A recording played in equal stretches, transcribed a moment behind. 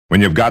When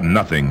you've got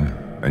nothing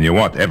and you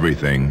want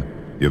everything,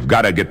 you've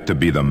got to get to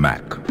be the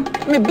Mac.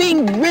 I mean,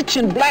 being rich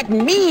and black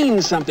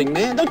means something,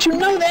 man. Don't you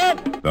know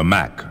that? The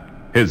Mac.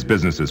 His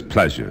business is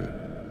pleasure.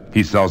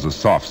 He sells the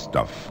soft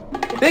stuff.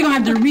 They're gonna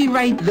have to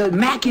rewrite the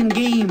Mac and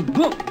Game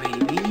book,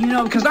 baby, you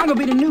know, because I'm gonna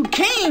be the new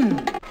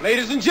king.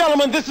 Ladies and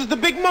gentlemen, this is the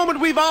big moment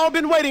we've all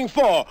been waiting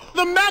for.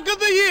 The Mac of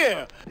the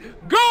Year.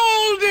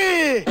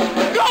 Goldie!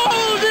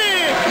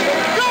 Goldie!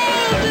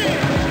 Goldie!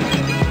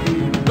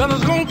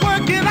 Brothers gonna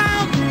work it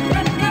out.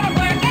 Brothers gonna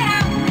work it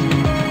out.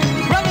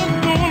 Brothers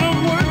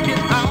gonna work it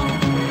out.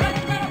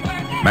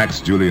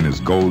 Max Julian is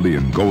Goldie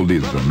and Goldie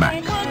is the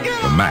Mac.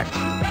 The Mac,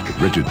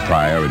 with Richard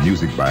Pryor and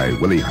music by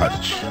Willie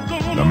Hutch.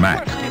 The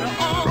Mac,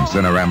 from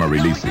Cinerama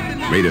Releasing,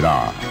 rated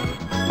R.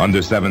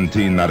 Under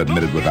 17, not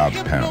admitted without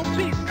parent.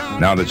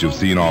 Now that you've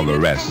seen all the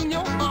rest,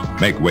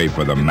 make way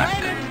for the Mac,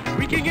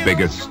 the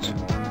biggest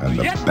and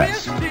the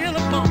best.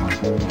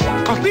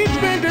 Cause these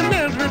men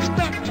demand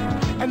respect,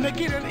 and they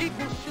get an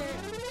equal share.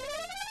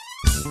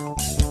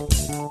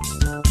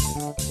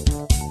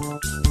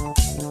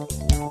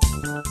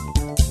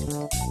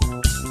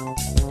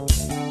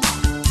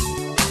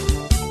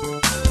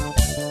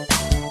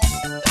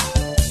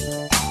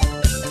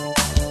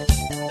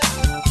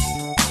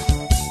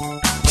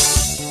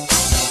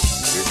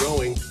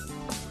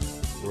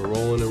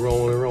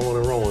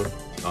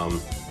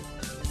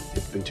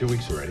 It's been 2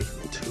 weeks already.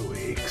 2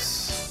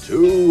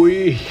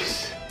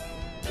 weeks.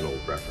 An old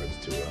reference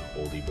to an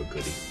oldie but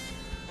goodie.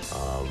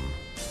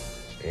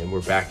 And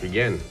we're back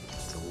again.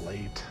 It's a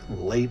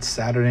late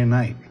Saturday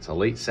night. It's a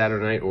late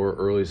Saturday night or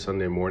early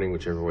Sunday morning,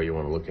 whichever way you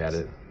want to look at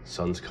it.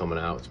 Sun's coming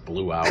out. It's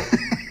blue out.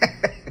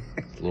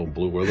 It's a little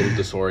blue. We're a little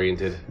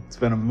disoriented. It's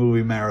been a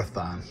movie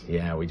marathon.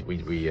 Yeah, we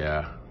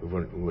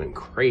went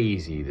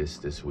crazy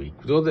this week.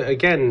 Though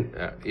again,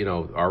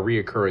 our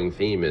reoccurring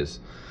theme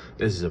is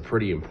this is a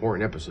pretty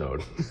important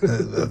episode.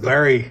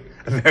 Very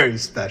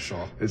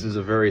special. This is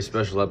a very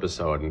special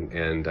episode,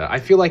 and I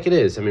feel like it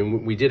is. I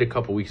mean, we did a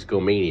couple weeks ago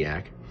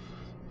Maniac.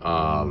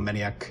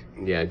 Maniac.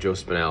 Yeah, Joe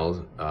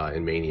Spinell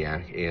in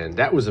Maniac, and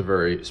that was a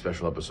very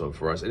special episode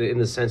for us, in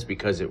the sense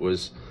because it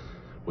was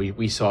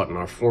we saw it in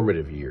our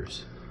formative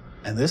years.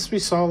 And this we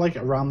saw like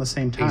around the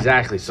same time.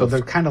 Exactly. So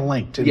they're kind of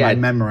linked in my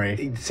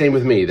memory. Same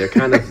with me. They're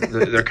kind of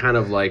they're kind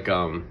of like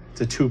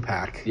it's a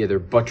 2-pack. Yeah, they're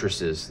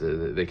buttresses.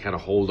 They kind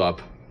of hold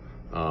up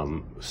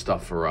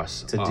stuff for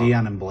us. It's a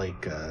Dion and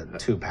Blake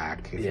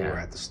 2-pack. If you're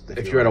at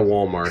if you're at a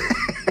Walmart,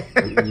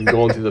 and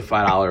going through the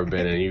 $5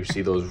 bin and you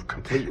see those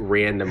complete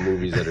random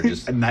movies that are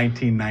just a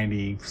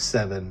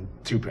 1997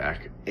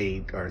 2-pack,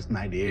 8 or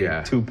 98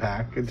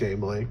 2-pack. Jay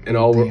Blake. And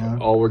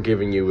all we're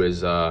giving you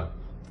is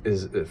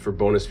for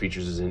bonus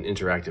features is an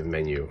interactive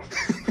menu.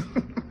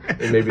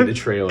 And maybe the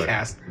trailer.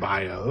 Cast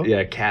bio.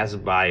 Yeah,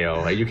 cast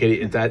bio. You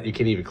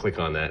can even click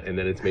on that, and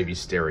then it's maybe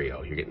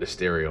stereo. You're getting the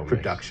stereo mix.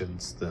 Production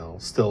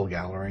still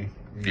gallery.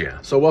 Yeah.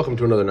 So welcome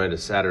to another night of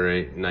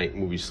Saturday night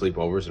movie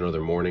sleepovers,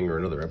 another morning or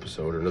another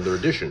episode or another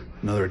edition.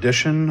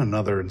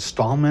 Another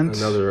installment.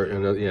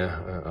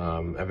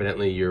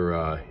 Evidently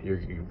you're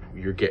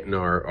getting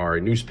our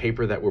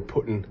newspaper that we're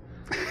putting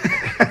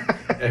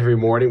every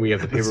morning. We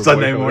have the paper.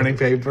 Sunday morning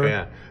paper.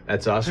 Yeah,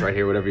 that's us right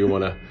here. Whatever you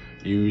want to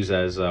use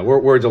as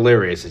we're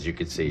delirious, as you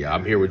can see.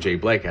 I'm here with Jay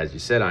Blake, as you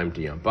said. I'm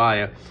Dion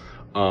Baya.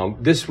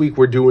 This week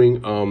we're doing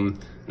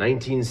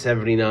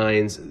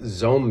 1979's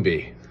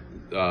Zombie,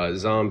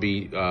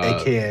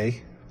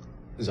 aka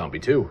Zombie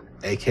 2,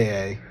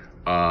 aka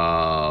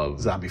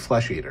Zombie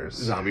Flesh Eaters.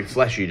 Zombie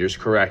Flesh Eaters,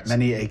 correct.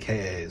 Many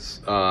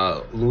AKAs.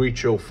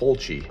 Lucio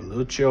Fulci.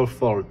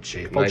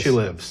 Fulci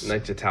lives.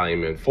 Nice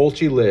Italian man.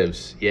 Fulci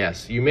lives.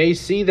 Yes, you may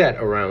see that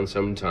around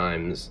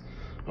sometimes.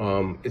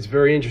 It's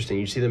very interesting.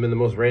 You see them in the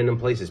most random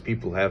places.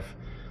 People have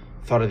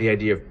thought of the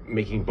idea of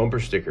making bumper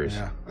stickers.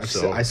 Yeah,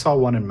 I saw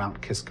one in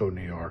Mount Kisco,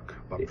 New York,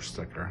 bumper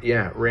sticker.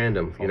 Yeah,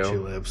 random.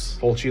 Fulci lives.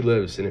 Fulci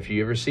lives, and if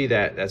you ever see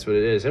that, that's what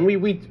it is. And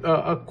we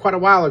quite a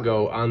while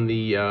ago on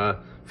the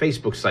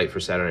Facebook site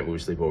for Saturday Night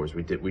Movie Sleepovers,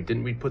 we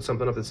put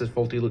something up that says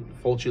Fulci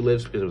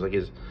lives because it was like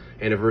his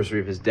anniversary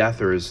of his death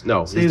or his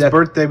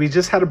birthday. We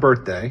just had a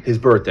birthday. His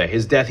birthday.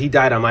 His death. He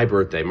died on my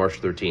birthday,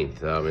 March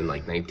 13th, in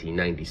like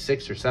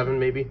 1996 or 7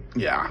 maybe.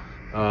 Yeah.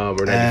 Or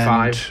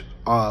 95.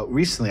 And,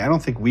 recently, I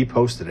don't think we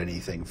posted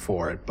anything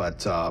for it,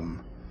 but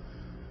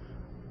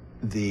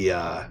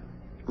the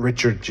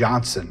Richard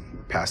Johnson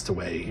passed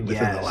away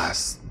within the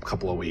last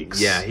couple of weeks.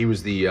 Yeah, he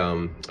was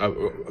a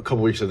couple of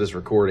weeks of this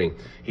recording.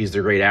 He's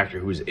the great actor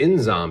who's in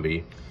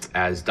Zombie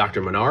as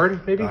Dr.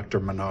 Menard, maybe? Dr.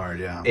 Menard,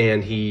 yeah.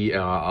 And he,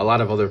 a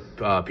lot of other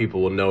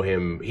people will know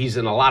him. He's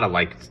in a lot of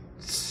like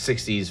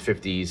 60s,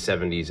 50s,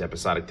 70s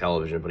episodic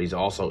television, but he's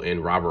also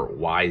in Robert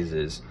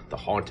Wise's The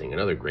Haunting,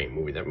 another great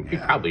movie that we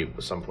probably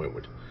at some point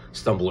would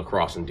stumble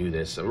across and do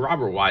this. And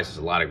Robert Wise has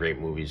a lot of great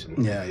movies.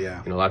 And,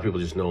 yeah. A lot of people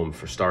just know him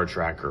for Star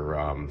Trek or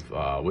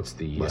what's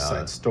the West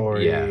Side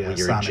Story,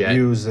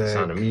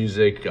 Sound of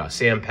Music,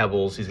 Sam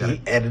Pebbles.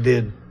 He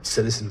edited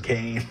Citizen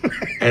Kane.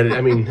 And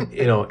I mean,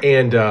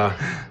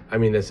 I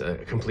mean, that's a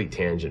complete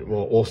tangent.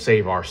 We'll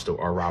save our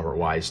Robert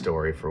Wise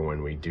story for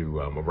when we do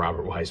a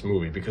Robert Wise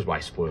movie, because why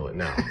spoil it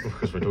now?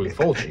 Because we're doing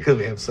Fulci. Because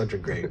we have such a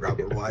great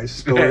Robert Wise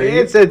story.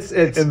 It's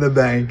in the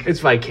bank. It's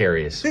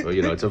vicarious.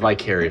 It's a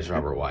vicarious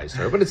Robert Wise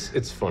story, but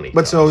it's funny.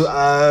 But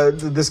so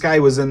this guy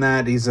was in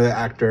that. He's an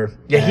actor.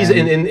 Yeah, he's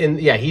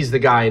he's the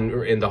guy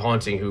in The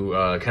Haunting who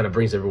kind of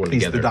brings everyone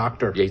together. He's the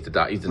doctor. Yeah, he's the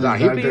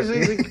doctor.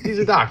 He's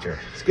a doctor.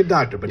 He's a good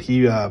doctor, but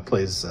he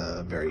plays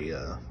a very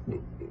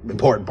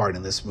important part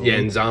in this movie. Yeah,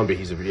 in Zombie,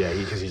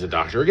 because he's a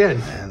doctor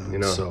again.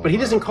 And so, but he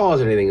doesn't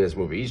cause anything in this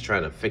movie. He's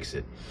trying to fix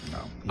it.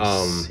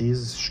 No,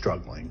 he's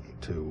struggling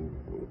to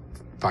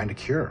find a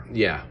cure.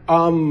 Yeah.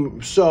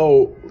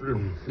 So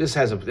this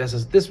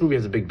movie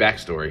has a big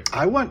backstory.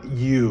 I want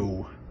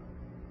you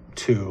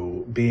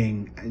to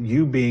being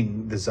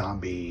the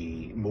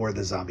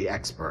zombie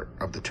expert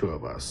of the two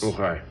of us.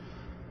 Okay.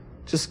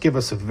 Just give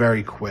us a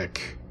very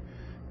quick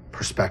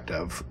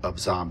perspective of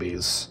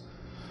zombies.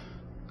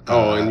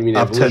 And you mean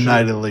up evolution? to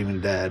Night of the Living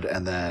Dead,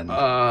 and then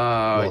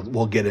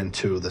we'll get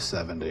into the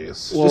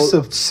 70s. Well,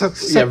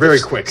 just very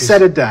quick.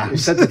 Set it down.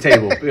 Set the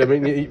table. I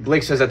mean,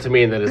 Blake says that to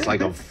me, and then it's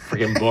like a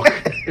freaking book.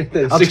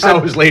 Then 6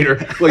 hours later,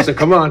 Blake's like,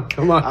 "Come on."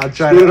 I'll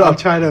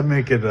try to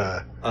make it.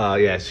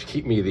 Yes,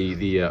 keep me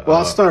the.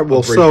 I'll start.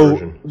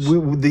 Version.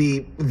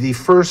 The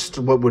first,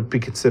 what would be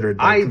considered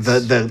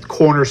the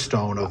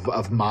cornerstone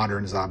of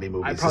modern zombie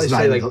movies, I'd probably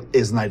say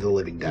is Night of the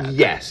Living Dead.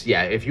 Yes,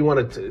 yeah. If you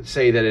wanted to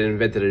say that it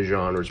invented a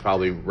genre, it's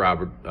probably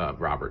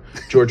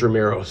George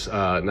Romero's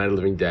Night of the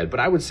Living Dead. But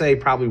I would say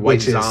probably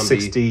White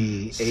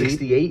Zombie.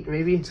 68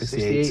 maybe?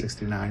 68,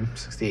 69,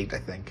 68, I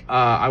think.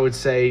 I would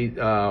say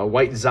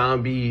White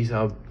Zombie,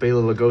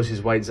 Bela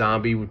Lugosi's White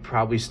Zombie would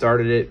probably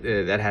started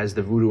it. That has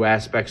the voodoo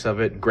aspects of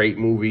it. Great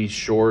movie,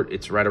 short.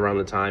 It's right around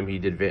the time he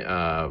did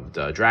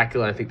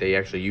Dracula. I think they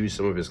actually used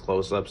some of his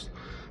close-ups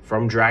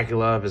from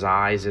Dracula of his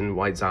eyes in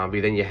White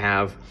Zombie. Then you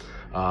have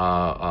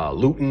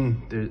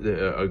Luton,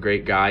 a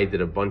great guy,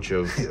 did a bunch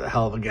of... He's a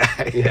hell of a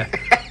guy. Yeah.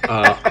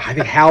 I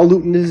think Hal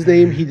Luton is his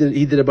name. He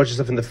did a bunch of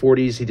stuff in the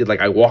 40s. He did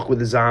I Walk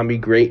with a Zombie,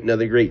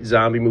 another great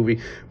zombie movie.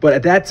 But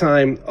at that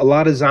time, a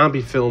lot of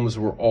zombie films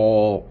were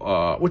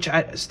all, which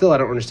I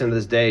don't understand to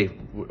this day,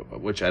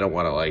 which I don't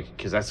want to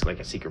because that's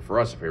a secret for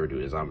us if we ever do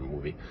a zombie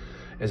movie,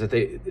 is that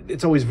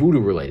it's always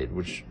voodoo related,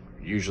 which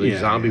usually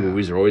zombie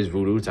movies are always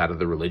voodoo. It's out of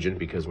the religion,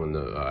 because when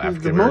the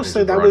African Americans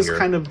that was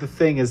kind of the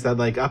thing, is that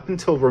up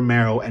until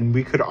Romero, and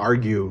we could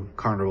argue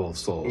Carnival of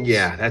Souls.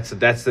 Yeah, that's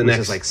the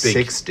next is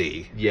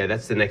 60. Yeah,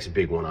 that's the next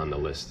big one on the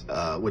list.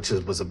 Which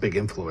was a big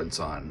influence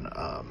on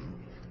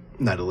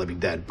Night of the Living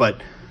Dead. But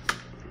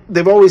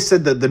they've always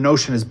said that the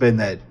notion has been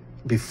that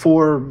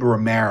before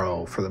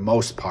Romero, for the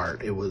most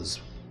part, it was,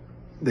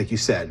 like you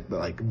said,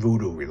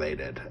 voodoo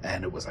related,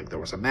 and it was there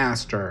was a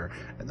master,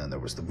 and then there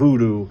was the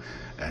voodoo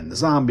and the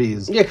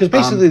zombies. Yeah, because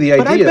basically the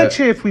idea. But I bet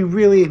you, if we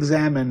really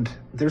examined,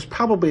 there's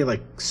probably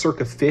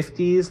circa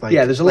 50s.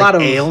 There's a lot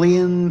of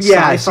aliens.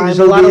 Yeah, there's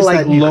a lot of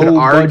low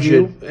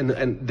budget,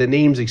 and the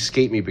names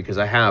escape me because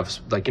I have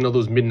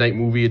those midnight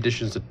movie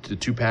editions, the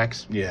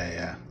 2-packs.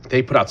 Yeah.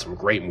 They put out some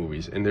great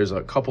movies, and there's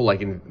a couple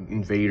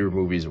Invader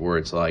movies where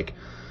it's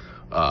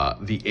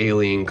the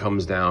alien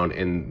comes down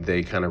and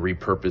they kind of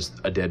repurpose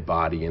a dead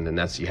body, and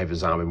then you have a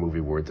zombie movie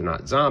where they're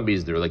not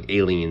zombies, they're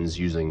aliens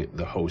using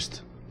the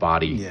host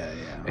body. Yeah.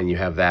 And you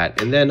have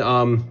that. And then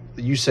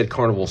you said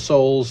Carnival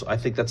Souls. I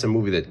think that's a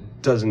movie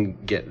that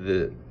doesn't get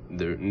the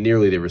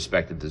nearly the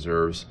respect it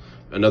deserves.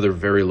 Another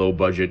very low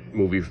budget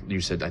movie.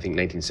 You said, I think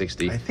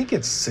 1960. I think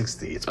it's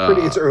 60. It's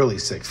it's early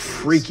 60s.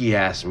 Freaky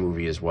ass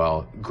movie as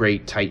well.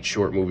 Great tight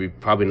short movie.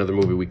 Probably another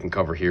movie we can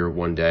cover here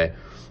one day.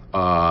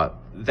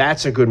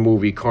 That's a good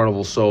movie,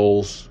 Carnival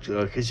Souls,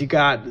 because you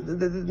got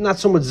not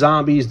so much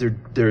zombies.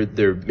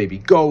 They're maybe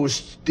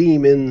ghosts,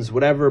 demons,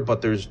 whatever.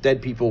 But there's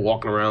dead people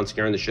walking around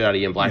scaring the shit out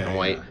of you in black and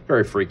white. Yeah.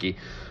 Very freaky.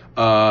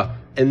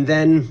 And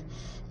then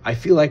I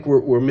feel like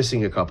we're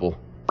missing a couple.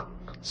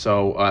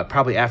 So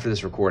probably after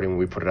this recording, when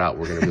we put it out,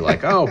 we're going to be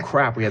like, oh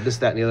crap, we had this,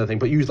 that, and the other thing.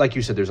 But like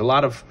you said, there's a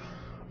lot of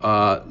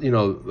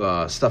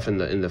stuff in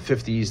the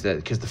 50s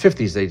because the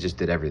 50s they just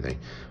did everything.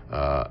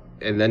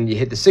 And then you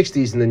hit the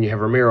 60s, and then you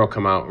have Romero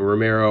come out. And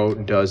Romero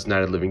does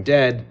Night of the Living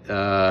Dead,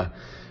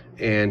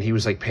 and he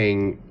was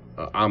paying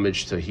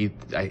homage to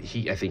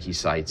I think he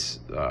cites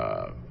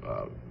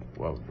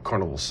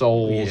Carnival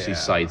Souls. Yeah, he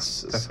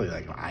cites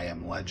definitely I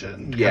Am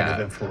Legend kind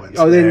of influence.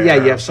 Oh, then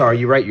you have. Sorry,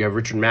 you're right. You have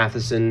Richard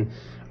Matheson.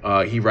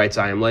 He writes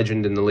I Am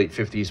Legend in the late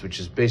 50s, which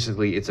is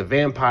basically it's a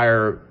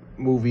vampire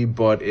movie,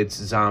 but it's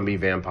zombie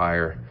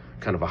vampire,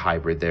 kind of a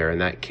hybrid there,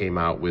 and that came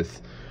out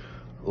with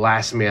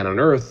Last Man on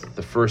Earth,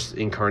 the first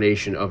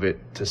incarnation of it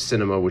to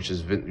cinema, which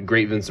is a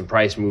great Vincent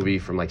Price movie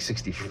from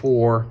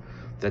 64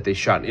 that they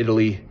shot in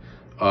Italy.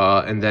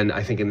 And then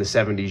I think in the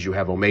 70s you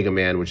have Omega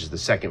Man, which is the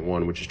second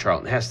one, which is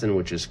Charlton Heston,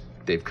 which is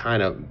they've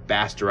kind of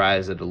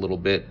bastardized it a little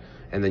bit.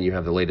 And then you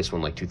have the latest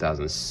one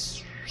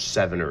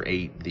 2007 or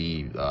 8,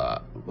 the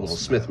Will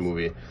Smith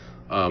movie.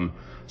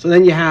 So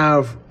then you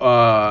have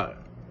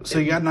So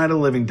you got Night of the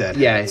Living Dead.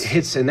 Yeah, it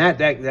hits, and that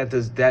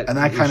does that, and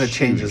that kind of is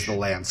changes huge. the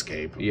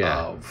landscape Yeah.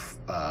 of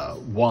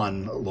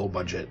one, low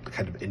budget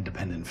kind of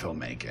independent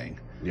filmmaking,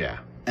 Yeah.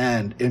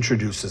 and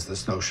introduces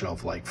this notion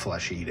of like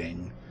flesh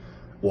eating,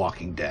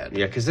 Walking Dead.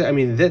 Yeah, because I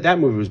mean that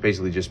movie was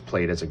basically just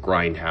played as a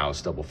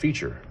grindhouse double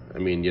feature. I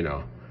mean, you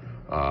know,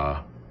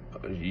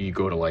 you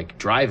go to like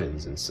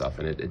drive-ins and stuff,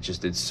 and it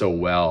just did so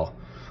well.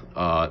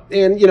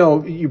 And you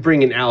know, you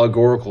bring in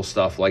allegorical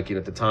stuff like, you know,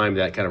 at the time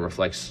that kind of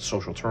reflects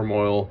social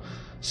turmoil,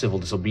 civil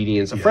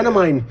disobedience. A friend of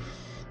mine,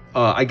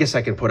 I guess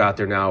I can put out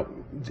there now,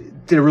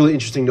 did a really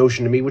interesting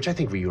notion to me, which I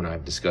think you and I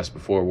have discussed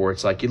before, where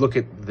it's like you look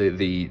at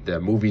the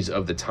movies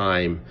of the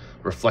time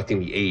reflecting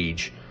the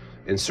age.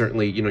 And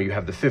certainly, you know, you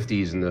have the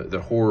 50s and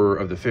the horror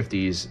of the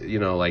 50s, you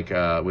know, like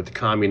with the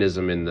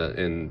communism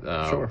and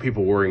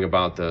people worrying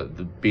about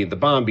the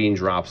bomb being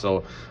dropped.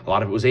 So a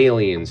lot of it was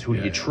aliens. Who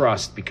do you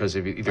trust? Because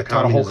of either I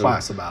taught a whole communism.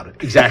 class about it.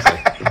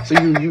 Exactly.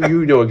 So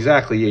you know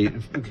exactly,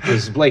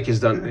 because Blake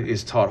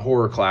is taught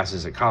horror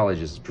classes at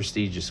colleges,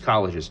 prestigious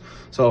colleges.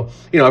 So,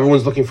 you know,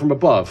 everyone's looking from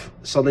above.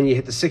 So then you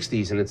hit the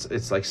 60s and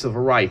it's like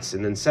civil rights,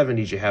 and then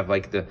 70s you have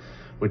like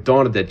with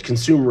Dawn of the Dead,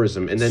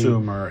 consumerism, and then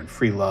Consumer and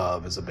free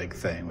love is a big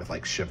thing with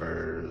like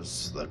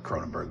Shivers, the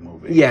Cronenberg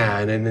movie. yeah,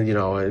 and then you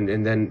know, and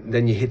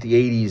then you hit the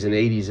 80s, and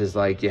 80s is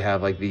like you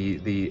have like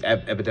the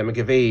epidemic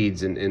of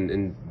AIDS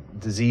and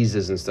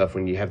diseases and stuff,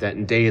 when you have that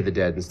in Day of the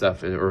Dead and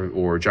stuff,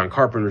 or John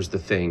Carpenter's The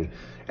Thing.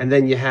 And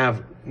then you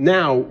have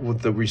now with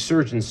the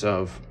resurgence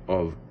of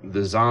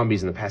the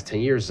zombies in the past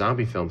 10 years,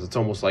 zombie films, it's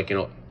almost like, you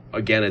know,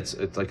 again, it's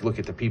like, look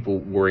at the people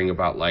worrying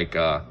about like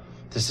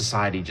the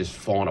society just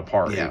falling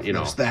apart. Yeah, and, you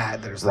know,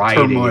 there's the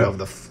rioting. turmoil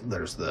of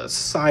there's the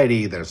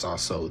society, there's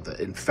also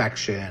the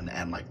infection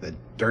and like the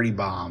dirty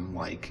bomb,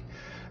 like,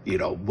 you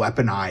know,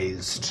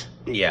 weaponized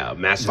yeah,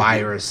 massive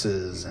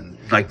viruses and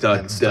like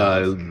and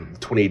stuff. the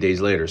 28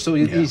 Days Later. So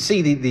you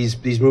see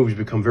these movies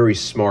become very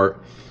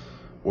smart,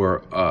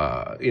 where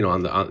you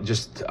know,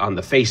 just on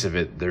the face of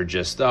it, they're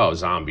just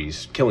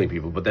zombies killing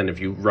people. But then if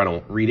you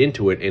read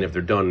into it, and if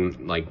they're done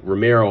like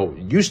Romero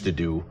used to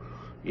do,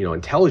 you know,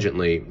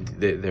 intelligently,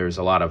 there's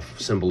a lot of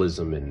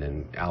symbolism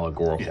and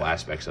allegorical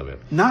aspects of it.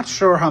 Not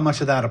sure how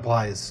much of that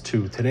applies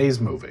to today's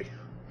movie.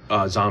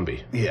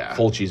 Zombie. Yeah.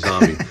 Fulci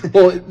zombie.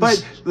 Well,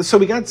 But so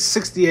we got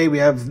 68, we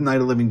have Night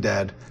of the Living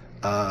Dead,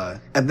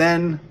 and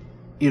then,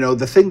 you know,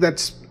 the thing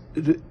that's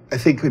I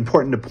think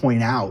important to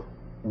point out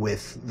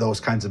with those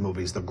kinds of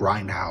movies, the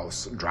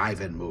grindhouse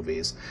drive-in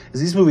movies, is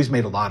these movies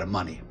made a lot of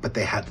money, but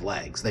they had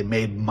legs. They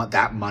made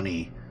that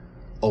money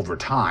over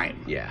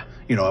time. Yeah.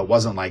 You know, it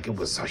wasn't like it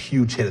was a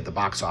huge hit at the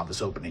box office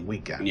opening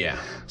weekend. Yeah.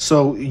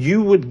 So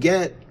you would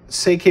get,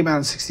 say it came out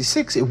in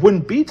 66, it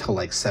wouldn't be till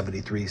like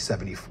 73,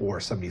 74,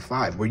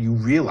 75 where you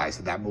realize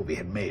that movie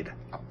had made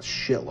a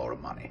shitload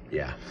of money.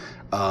 Yeah.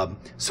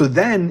 So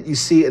then you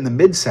see in the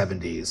mid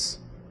 70s,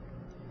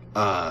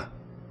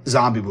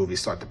 zombie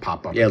movies start to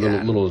pop up. Yeah,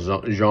 again. little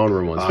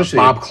genre ones. Especially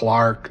Bob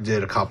Clark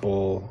did a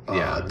couple.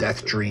 Yeah.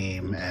 Death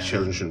Dream. And,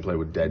 Children Shouldn't Play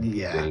with Dead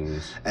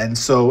Things.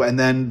 And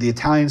then the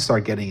Italians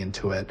start getting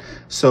into it.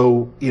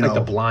 So, you Like know.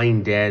 The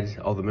Blind Dead.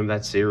 Oh, remember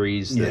that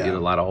series? Yeah. You know,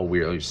 a lot of whole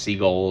weird like,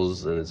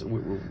 seagulls. And it's,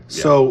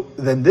 So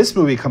then this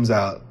movie comes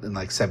out in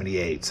like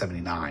 78,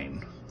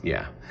 79.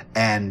 yeah.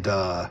 And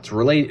It's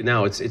related.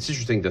 Now, it's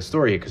interesting, the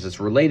story here, because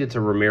it's related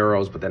to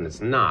Romero's, but then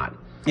it's not.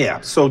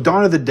 yeah, so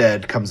Dawn of the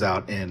Dead comes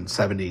out in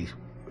 76,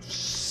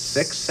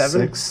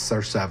 7? 6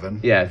 or 7.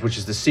 Yeah, which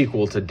is the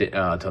sequel to Night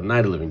of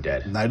the Living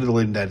Dead. Night of the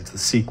Living Dead is the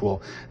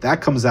sequel.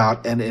 That comes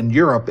out, and in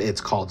Europe,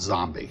 it's called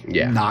Zombie,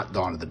 Yeah. not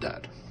Dawn of the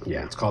Dead.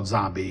 Yeah. It's called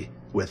Zombie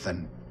with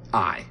an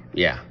I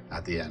Yeah.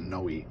 at the end,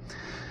 no E.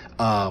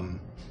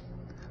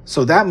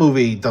 So that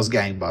movie does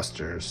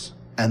gangbusters,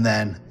 and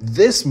then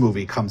this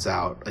movie comes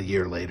out a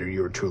year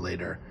or two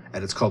later,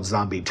 and it's called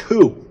Zombie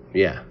 2,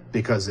 Yeah.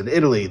 because in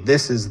Italy,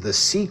 this is the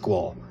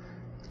sequel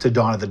to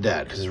Dawn of the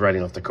Dead. Because it's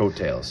riding off the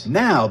coattails.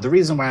 Now, the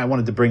reason why I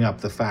wanted to bring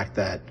up the fact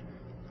that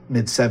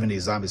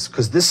mid-70s zombies,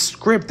 because this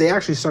script, they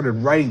actually started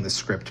writing the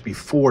script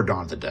before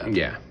Dawn of the Dead.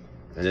 Yeah.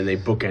 And then they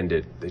bookend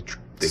it. They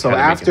So kinda make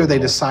it after a they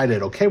little-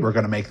 decided, okay, we're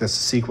going to make this a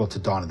sequel to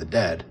Dawn of the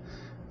Dead,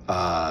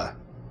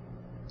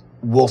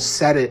 we'll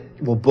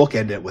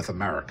bookend it with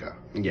America.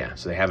 Yeah,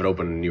 so they have it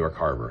open in New York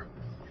Harbor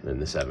in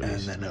the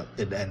 70s. And then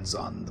it ends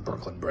on the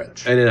Brooklyn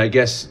Bridge. And then I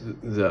guess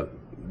the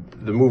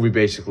movie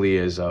basically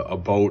is a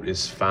boat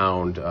is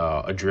found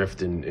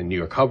adrift in New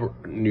York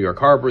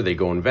Harbor. They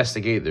go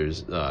investigate.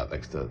 There's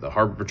like the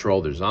harbor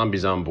patrol. There's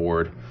zombies on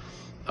board.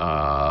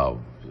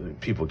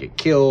 People get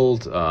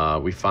killed.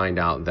 We find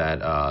out that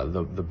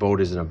the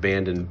boat is an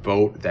abandoned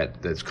boat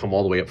that's come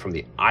all the way up from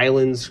the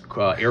islands,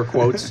 air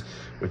quotes,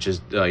 which is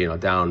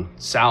down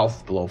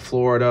south below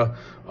Florida.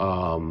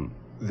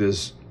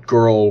 This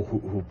girl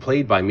who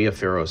played by Mia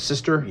Farrow's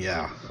sister.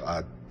 Yeah.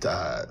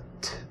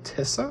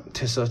 Tissa?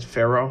 Tissa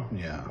Farrow.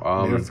 Yeah.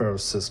 Um, Mia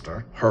Farrow's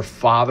sister. Her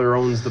father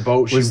owns the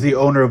boat. Was the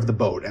owner of the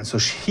boat. And so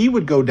he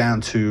would go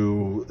down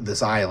to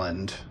this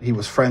island. He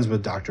was friends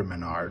with Dr.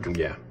 Menard.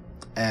 Yeah.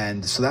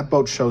 And so that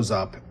boat shows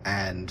up,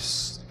 and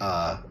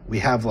we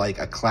have like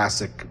a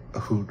classic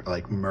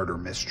murder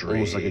mystery.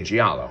 Almost like a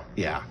giallo.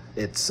 Yeah,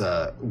 it's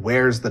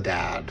where's the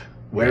dad?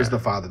 Where's the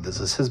father? This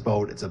is his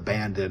boat. It's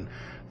abandoned.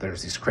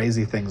 There's these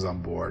crazy things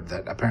on board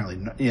that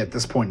apparently, at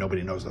this point,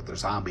 nobody knows that they're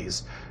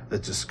zombies.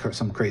 It's just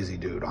some crazy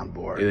dude on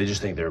board. They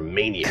just think they're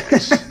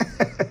maniacs.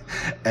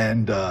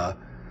 And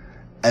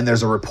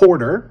there's a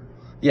reporter.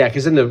 Yeah,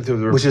 because then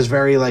which is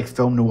very like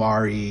film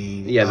noir-y.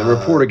 Yeah, the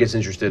reporter gets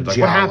interested. Like,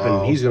 what giallo.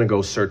 happened? He's going to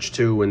go search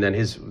too, and then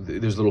there's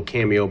a little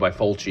cameo by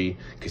Fulci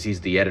because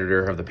he's the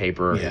editor of the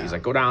paper. Yeah. He's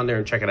like, go down there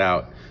and check it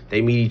out.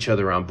 They meet each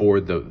other on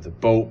board the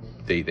boat.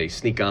 They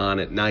sneak on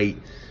at night.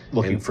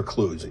 Looking for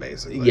clues,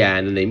 basically. Yeah,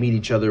 and then they meet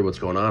each other. What's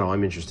going on? Oh,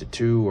 I'm interested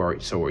too, or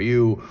so are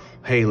you.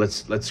 Hey,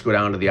 let's go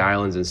down to the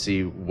islands and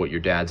see what your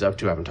dad's up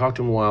to. I haven't talked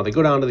to him in a while. They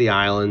go down to the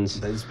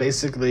islands. It's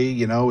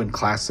basically, in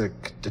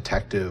classic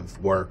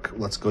detective work,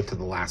 let's go to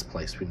the last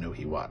place we knew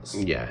he was.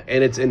 Yeah,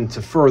 and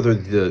to further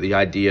the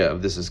idea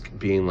of this as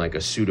being like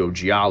a pseudo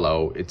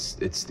giallo, it's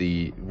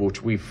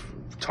which we've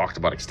talked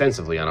about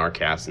extensively on our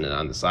cast and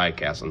on the side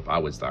cast on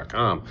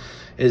Podwits.com,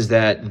 is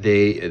that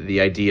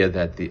the idea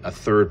that a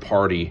third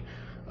party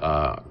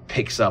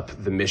picks up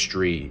the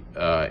mystery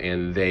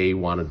and they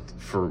want to,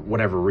 for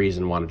whatever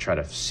reason, want to try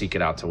to seek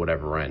it out to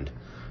whatever end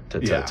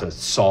to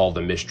solve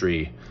the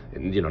mystery,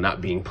 and not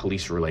being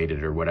police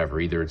related or whatever.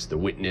 Either it's the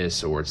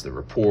witness or it's the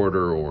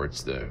reporter or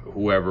it's the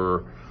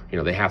whoever.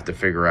 They have to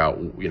figure out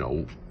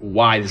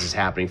why this is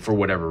happening for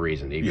whatever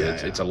reason.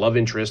 Either it's a love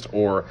interest,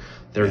 or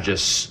they're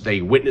just they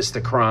witnessed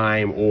the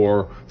crime,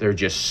 or they're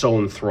just so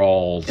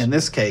enthralled. In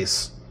this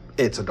case,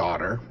 it's a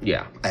daughter.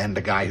 Yeah. And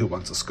a guy who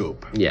wants a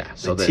scoop. Yeah.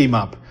 So they team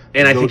up.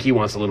 And I think he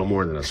wants a little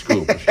more than a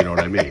scoop, if you know what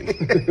I mean.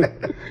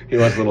 He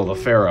wants a little of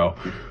the Pharaoh.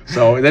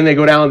 So then they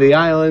go down to the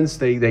islands.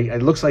 They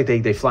it looks like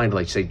they fly into,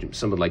 like, say,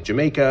 something like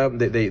Jamaica.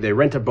 They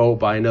rent a boat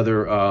by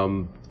another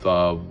a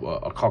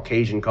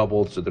Caucasian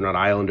couple, so they're not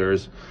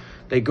islanders.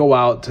 They go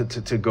out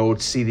to go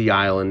see the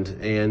island,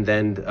 and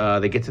then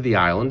they get to the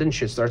island, and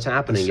shit starts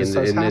happening, and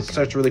it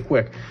starts really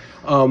quick.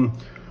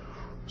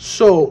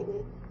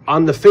 So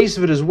on the face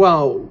of it as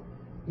well,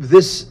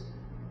 this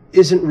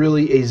isn't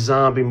really a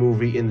zombie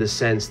movie in the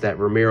sense that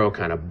Romero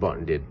kind of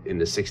buttoned it in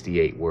the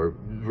 '68, where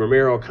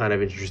Romero kind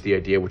of introduced the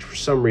idea, which for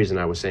some reason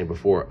I was saying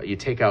before, you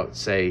take out,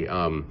 say,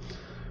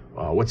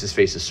 what's his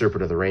face, The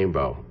Serpent of the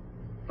Rainbow.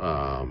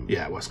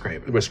 Wes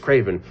Craven. Wes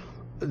Craven.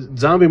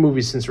 Zombie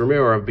movies since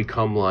Romero have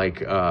become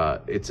like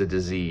it's a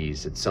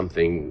disease. It's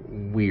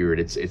something weird.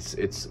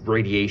 It's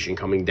radiation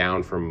coming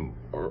down from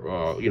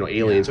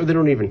aliens, or they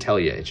don't even tell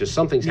you. It's just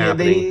something's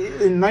happening.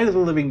 In Night of the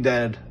Living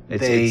Dead,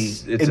 they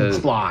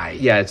imply.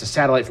 It's a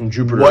satellite from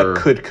Jupiter.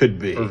 What could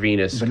be or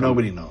Venus, but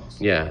nobody knows.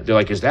 Yeah, they're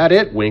like, is that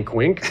it? Wink,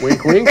 wink,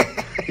 wink, wink.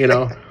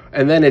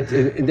 And then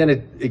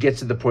it gets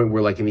to the point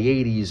where, like, in the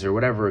 80s or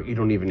whatever, you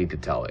don't even need to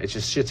tell it. It's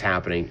just shit's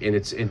happening,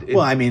 and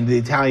well, I mean, the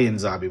Italian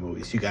zombie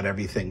movies, you got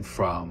everything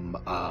from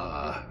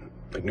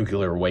like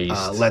nuclear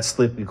waste. Let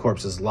Sleeping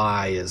Corpses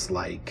Lie is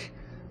like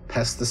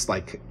pesticide.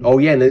 Like, oh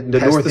yeah, and the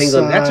North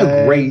England.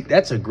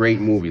 That's a great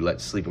movie. Let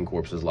Sleeping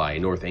Corpses Lie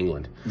in North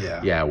England.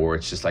 Yeah, where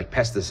it's just like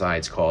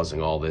pesticides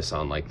causing all this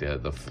on, like,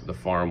 the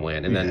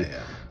farmland, and then.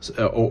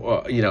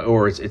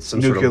 Or it's some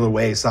nuclear sort of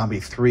waste.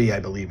 Zombie 3, I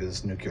believe,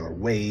 is nuclear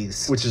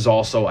waste, which is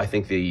also, I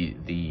think,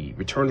 the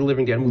Return to the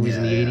Living Dead movies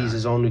in the 80s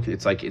is all nuclear.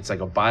 It's like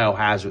a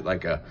biohazard,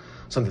 like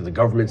something the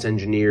government's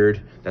engineered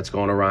that's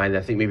going around.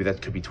 I think maybe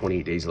that could be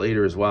 28 Days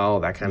Later as well.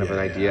 That kind of an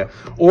idea,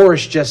 or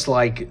it's just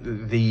like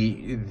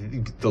the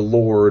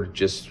Lord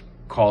just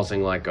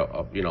causing, like,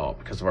 a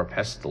because of our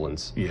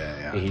pestilence.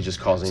 And he's just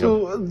causing.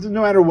 So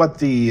no matter what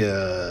the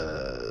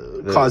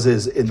cause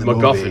is in the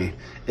MacGuffin. movie,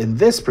 in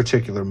this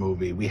particular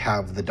movie, we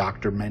have the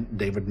Dr.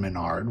 David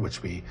Menard,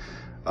 which we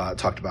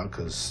talked about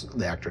because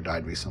the actor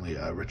died recently,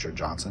 Richard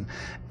Johnson,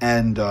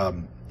 and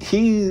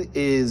he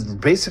is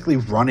basically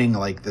running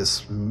like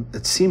this.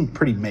 It seemed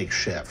pretty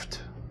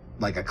makeshift,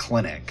 like a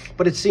clinic.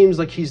 But it seems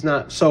like he's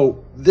not.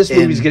 So this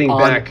movie's getting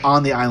back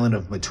on the island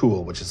of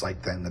Matul, which is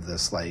like then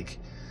this like.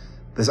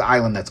 This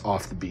island that's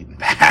off the beaten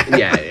path.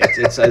 Yeah,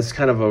 it's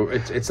kind of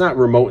it's not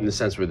remote in the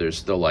sense where there's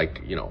still,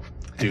 like,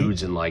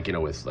 dudes and, like,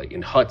 with, like,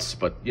 in huts,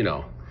 but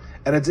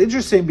And it's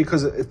interesting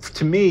because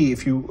to me,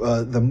 if you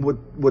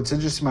what's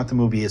interesting about the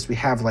movie is we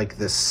have, like,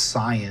 this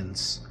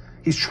science.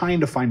 He's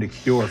trying to find a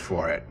cure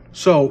for it.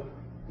 So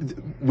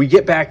we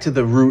get back to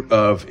the root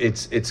of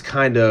it's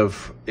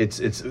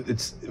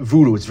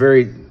voodoo.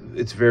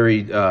 It's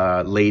very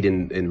laid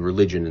in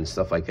religion and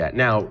stuff like that.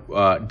 Now,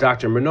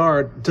 Dr.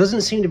 Menard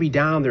doesn't seem to be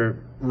down there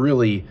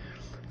really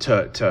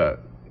to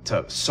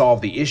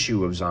solve the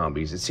issue of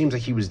zombies. It seems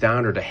like he was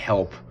down there to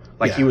help.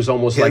 Like, he was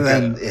almost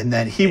and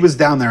then he was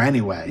down there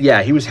anyway.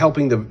 Yeah, he was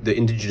helping the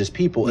indigenous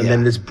people, and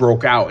then this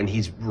broke out, and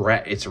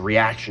it's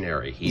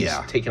reactionary. He's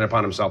taken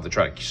upon himself to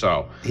try to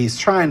solve. He's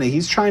trying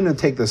to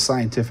take the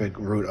scientific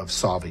route of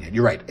solving it.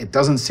 You're right. It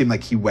doesn't seem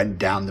like he went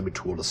down the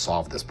Matul to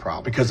solve this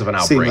problem because of an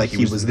outbreak. It seemed like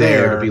he was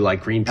there to be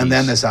like Greenpeace, and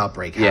then this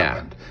outbreak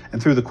happened.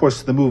 And through the course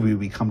of the movie,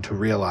 we come to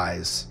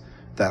realize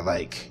that,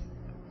 like,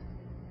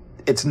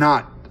 it's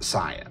not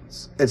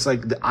science. It's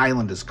like the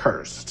island is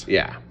cursed.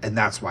 Yeah. And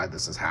that's why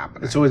this is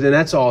happening. So then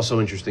that's also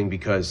interesting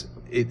because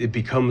it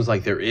becomes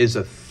like there is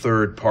a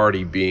third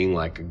party being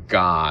like a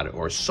god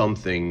or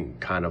something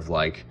kind of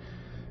like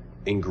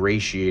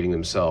ingratiating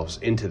themselves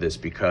into this,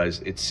 because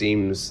it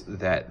seems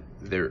that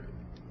and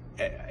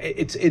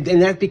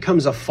that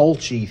becomes a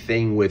Fulci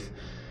thing with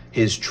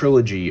his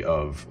trilogy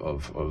of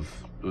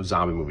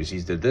zombie movies.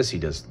 He did this. He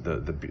does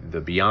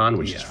the Beyond,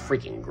 which is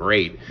freaking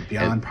great.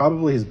 Beyond,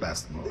 probably his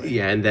best movie.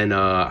 Yeah, and then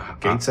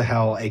Gates of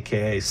Hell,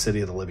 aka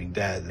City of the Living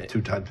Dead, the two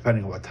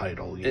depending on what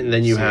title. And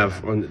then you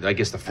have, I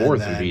guess the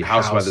fourth would be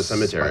House by the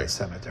Cemetery.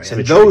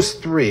 And those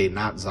three,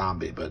 not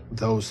Zombie, but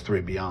those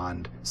three,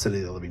 Beyond, City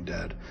of the Living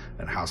Dead,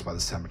 and House by the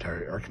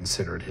Cemetery, are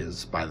considered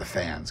by the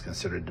fans,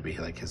 considered to be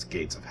like his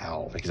Gates of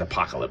Hell, like his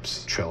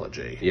apocalypse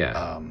trilogy.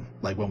 Yeah.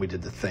 Like when we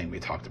did The Thing, we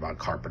talked about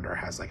Carpenter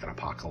has like an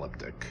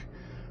apocalyptic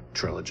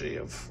trilogy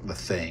of The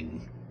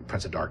Thing,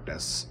 Prince of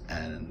Darkness,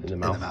 and In the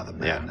Mouth of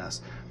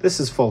Madness. Yeah.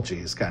 This is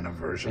Fulci's kind of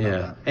version of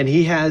that. And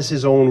he has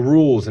his own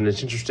rules, and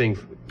it's interesting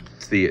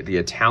the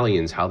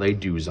Italians, how they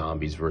do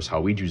zombies versus how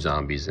we do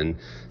zombies. And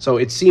so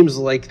it seems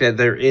like that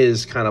there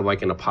is kind of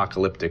like an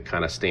apocalyptic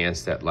kind of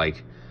stance that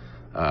like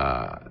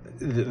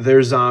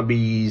their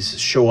zombies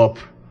show up,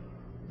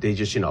 they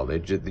just,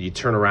 you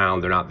turn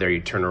around, they're not there, you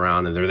turn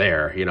around and they're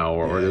there,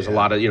 or there's a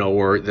lot of,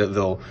 where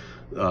they'll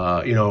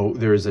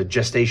there's a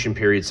gestation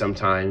period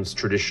sometimes,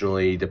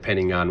 traditionally,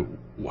 depending on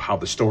how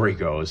the story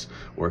goes,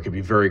 where it could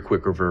be very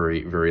quick or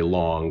very, very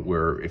long,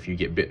 where if you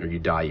get bitten or you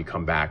die, you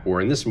come back.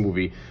 Where in this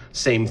movie,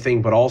 same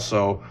thing, but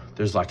also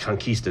there's like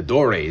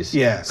conquistadores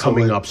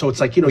coming up. So it's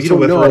like, you don't know.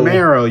 With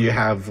Romero, you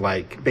have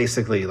like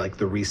basically like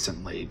the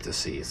recently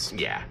deceased.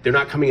 Yeah. They're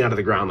not coming out of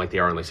the ground like they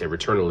are in, like, say,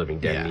 Return of the Living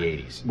Dead in the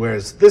 80s.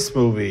 Whereas this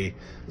movie,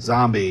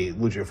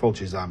 Lucio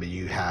Fulci Zombie,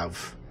 you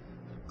have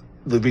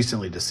the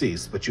recently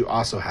deceased, but you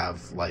also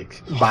have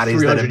like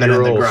bodies that have been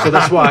in the ground. So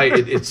that's why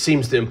it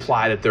seems to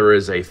imply that there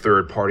is a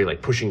third party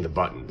like pushing the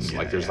buttons.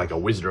 Like there's like a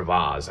Wizard of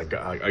Oz, like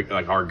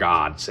our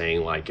God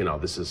saying like,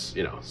 this is,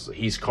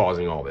 he's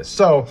causing all this.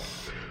 So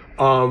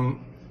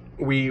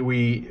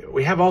we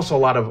have also a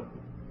lot of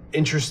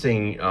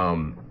interesting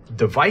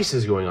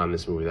devices going on in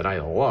this movie that I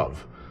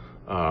love.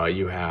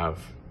 You have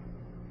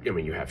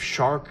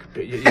shark.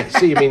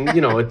 See,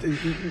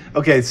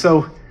 okay,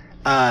 so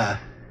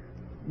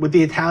what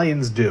the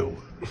Italians do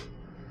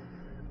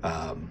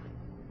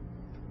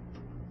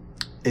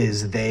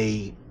is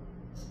they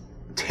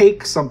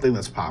take something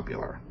that's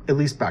popular, at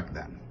least back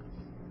then,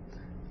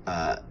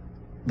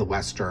 the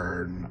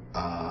Western,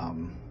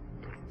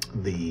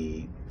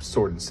 the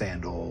sword and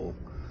sandal,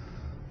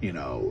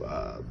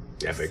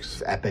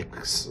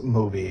 epics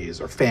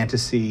movies, or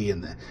fantasy in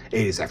the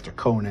 80s after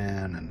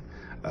Conan,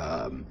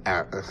 and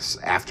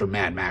after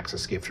Mad Max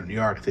Escape from New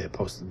York, the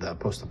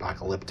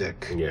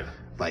post-apocalyptic,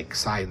 like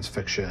science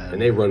fiction, and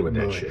they run with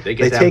that shit. They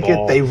take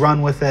it, they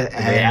run with it,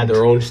 and they add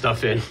their own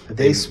stuff in.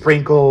 They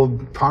sprinkle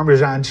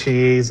Parmesan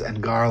cheese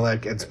and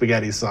garlic and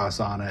spaghetti sauce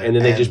on it, and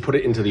then they just put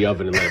it into the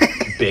oven and let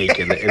it bake,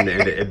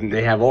 and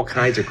they have all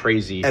kinds of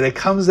crazy. And it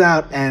comes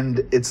out,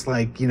 and it's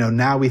like,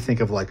 now we think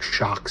of like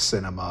shock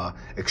cinema,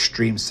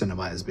 extreme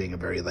cinema as being a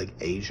very like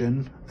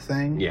Asian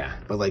thing. Yeah,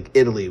 but like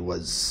Italy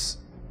was.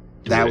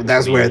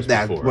 That's where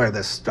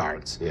this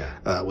starts.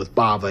 Yeah. With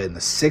Bava in the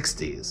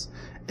 60s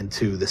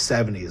into the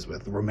 70s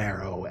with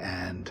Romero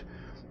and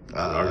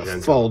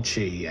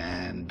Fulci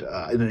and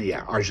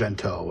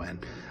Argento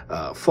and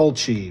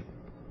Fulci.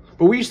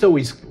 But we used to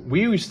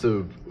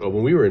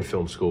when we were in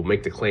film school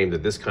make the claim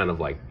that this kind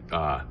of like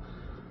I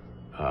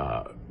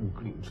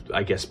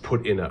guess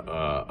put in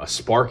a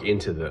spark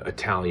into the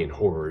Italian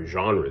horror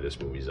genre. This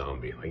movie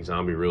Zombie, like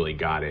Zombie really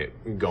got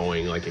it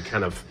going. Like it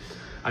kind of.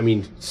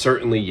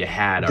 Certainly you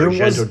had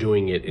Argento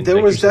doing it in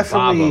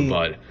definitely,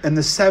 but in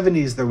the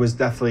 70s there was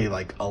definitely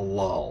like a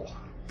lull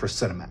for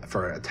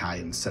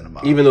Italian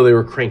cinema. Even though they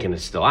were cranking it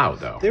still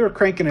out, though. They were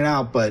cranking it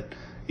out, but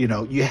you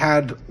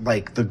had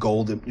like the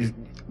golden.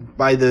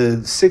 By the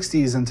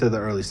 60s into the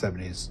early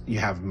 70s, you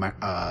have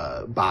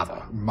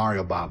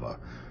Mario Bava,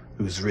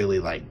 who's really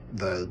like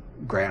the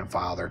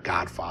godfather,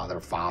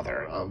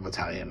 father of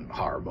Italian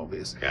horror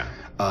movies. Yeah.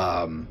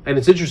 And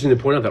it's interesting to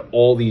point out that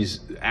all these,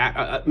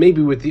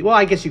 maybe with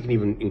I guess you can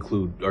even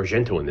include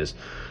Argento in this.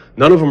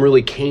 None of them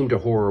really came to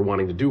horror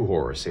wanting to do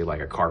horror, say like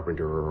a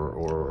Carpenter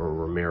or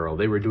Romero.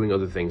 They were doing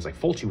other things, like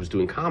Fulci was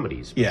doing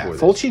comedies. Yeah,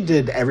 Fulci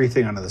did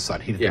everything under the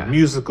sun. He did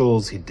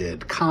musicals, he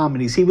did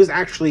comedies. He was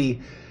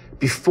actually,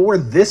 before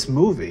this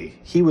movie,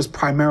 he was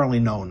primarily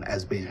known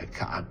as being a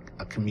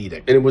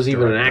comedic. And it was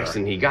even an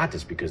accident he got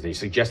this, because they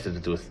suggested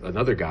it to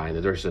another guy, and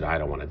the director said, I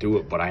don't want to do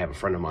it, but I have a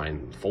friend of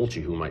mine,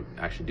 Fulci, who might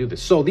actually do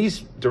this. So these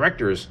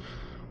directors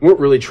weren't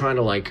really trying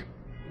to like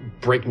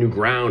break new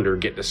ground or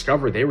get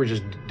discovered. They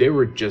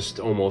were just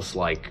almost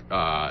like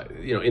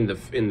in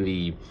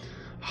the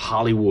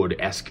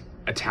Hollywood-esque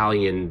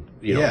Italian,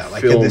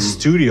 like film. in this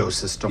studio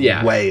system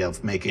way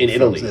of making in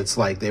films. Italy. It's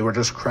like they were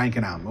just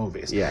cranking out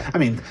movies. Yeah. I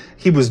mean,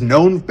 he was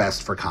known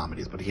best for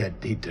comedies, but he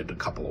did a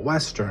couple of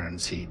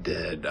westerns. He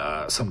did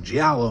some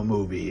giallo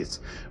movies,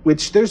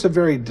 which there's a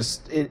very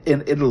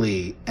in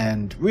Italy,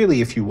 and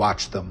really, if you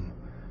watch them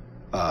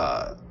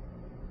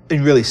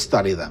and really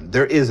study them,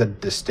 there is a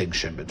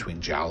distinction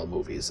between giallo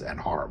movies and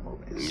horror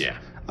movies. Yeah.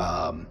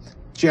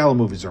 Giallo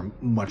movies are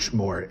much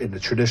more, in the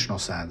traditional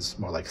sense,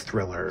 more like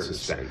thrillers,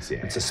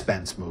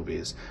 suspense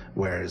movies,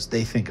 whereas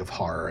they think of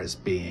horror as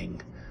being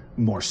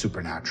more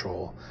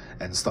supernatural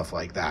and stuff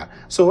like that.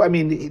 So, I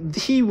mean,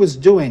 he was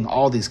doing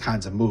all these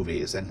kinds of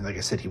movies, and like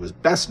I said, he was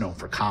best known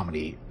for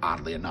comedy,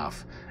 oddly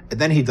enough. And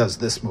then he does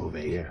this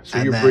movie. Yeah. So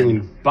you're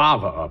bringing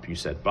Bava up. You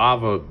said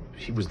Bava.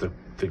 He was the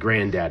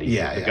granddaddy,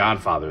 the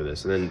godfather of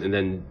this, and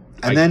then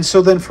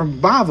from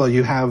Bava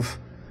you have.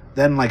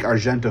 Then, like,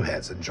 Argento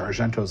hits, and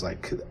Argento's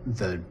like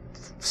the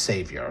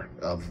savior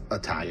of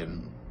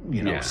Italian,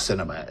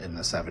 cinema in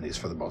the 70s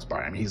for the most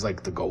part. I mean, he's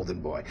like the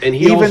golden boy. And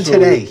even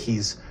today,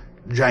 he's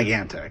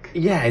gigantic.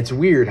 Yeah, it's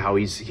weird how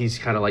he's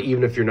kind of like,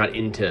 even if you're not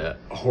into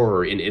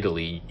horror in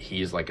Italy,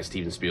 he's like a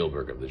Steven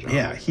Spielberg of the genre.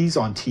 Yeah, he's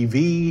on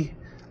TV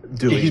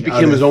doing. He's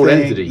become his own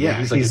entity. Yeah,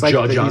 he's like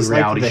a judge on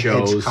reality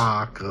shows.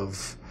 Hitchcock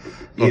of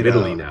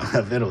Italy now.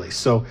 Of Italy.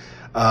 So.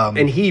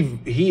 And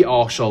he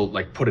also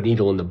like put a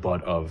needle in the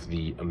butt of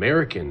the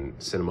American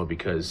cinema,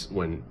 because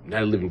when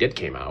Night of the Living Dead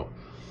came out,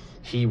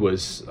 he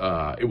was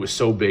it was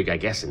so big, I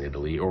guess, in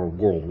Italy or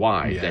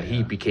worldwide that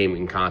he became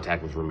in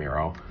contact with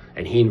Romero,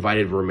 and he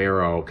invited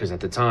Romero, because at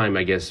the time,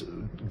 I guess,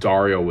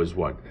 Dario was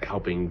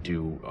helping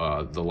do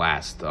the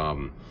last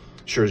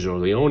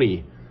Sergio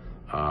Leone.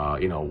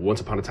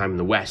 Once Upon a Time in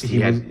the West. He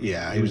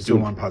was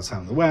doing Once Upon a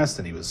Time in the West,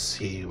 and he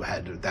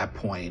had at that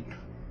point.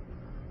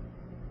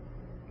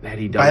 Had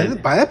he done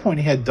by that point,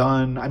 he had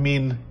done. I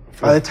mean,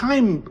 by the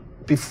time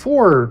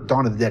before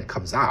Dawn of the Dead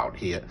comes out,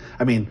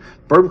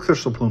 Bird with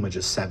Crystal Plumage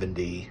is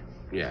 70.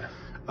 Yeah.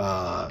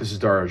 This is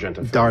Dario Argento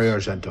films. Dario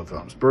Argento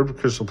films. Bird with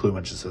Crystal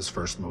Plumage is his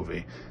first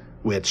movie,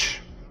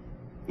 which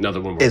another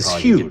one is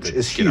huge.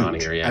 It's huge. On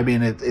here, yeah. I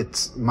mean,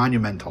 it's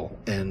monumental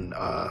in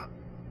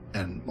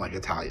like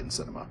Italian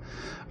cinema.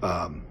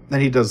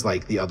 Then he does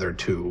like the other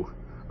two.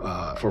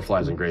 Four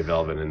Flies and Grey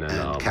Velvet, and then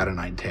Cat o'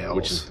 Nine Tails,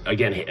 which is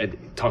again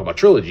talk about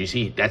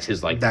trilogies. That's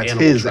his like. That's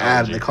animal his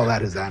trilogy. They call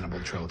that his animal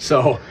trilogy.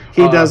 So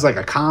he does like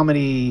a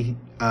comedy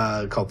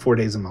called 4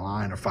 Days in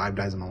Milan or 5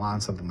 Days in Milan,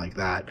 something like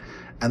that.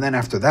 And then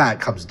after that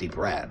comes Deep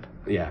Red.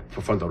 Yeah,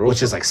 Profondo Rosso,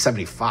 which is like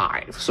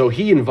 75. So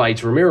he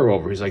invites Romero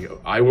over. He's like,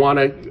 I want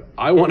to.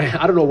 I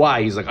don't know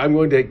why. He's like, I'm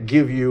going to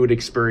give you an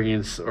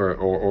experience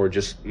or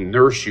just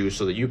nurse you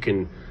so that you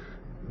can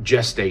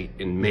gestate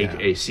and make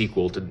a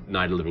sequel to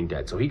Night of the Living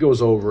Dead. So he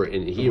goes over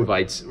and he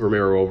invites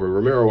Romero over. And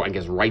Romero, I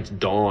guess, writes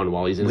Dawn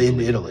while he's in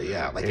Italy.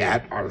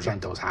 At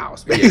Argento's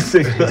house,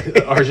 basically.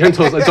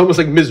 Argento's, it's almost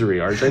like Misery.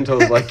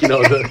 Argento's like,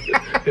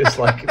 it's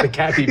like the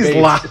Kathy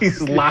Bates.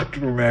 He's locked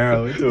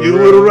Romero into a You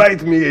room. will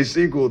write me a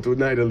sequel to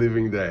Night of the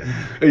Living Dead.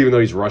 Even though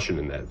he's Russian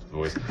in that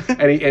voice.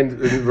 And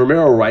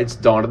Romero writes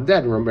Dawn of the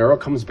Dead, and Romero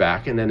comes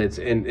back, and then it's,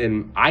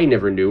 and I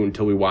never knew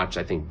until we watched,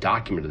 I think,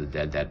 Document of the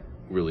Dead, that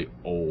really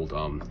old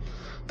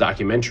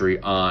documentary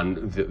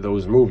on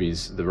those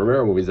movies, the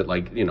Romero movies, that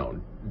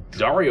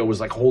Dario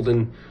was like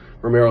holding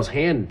Romero's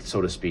hand, so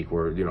to speak,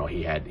 where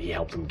he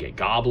helped him get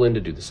Goblin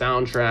to do the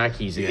soundtrack.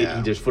 He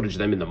did footage of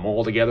them in the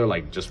mall together,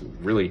 like just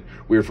really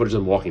weird footage of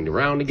them walking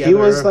around together. He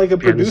was like a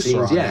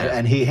producer on it,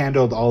 and he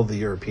handled all the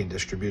European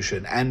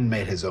distribution and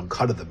made his own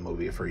cut of the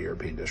movie for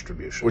European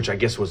distribution, which I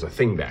guess was a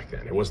thing back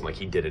then. It wasn't like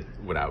he did it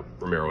without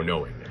Romero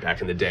knowing.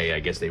 Back in the day,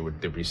 I guess there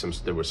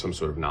was some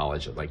sort of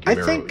knowledge that like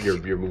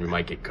your movie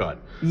might get cut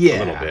a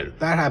little bit.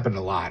 That happened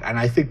a lot, and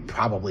I think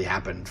probably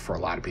happened for a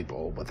lot of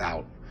people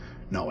without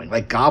knowing.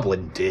 Like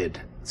Goblin did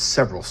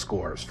several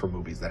scores for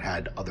movies that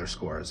had other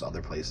scores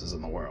other places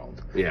in the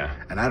world. Yeah.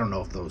 And I don't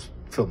know if those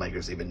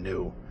filmmakers even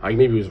knew.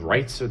 Maybe it was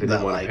rights, or they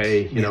didn't want to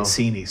pay.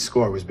 Mancini's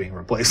score was being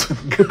replaced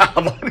with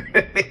Goblin.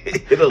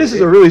 This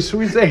is a really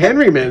sweet thing.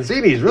 Henry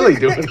Mancini's really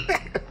doing.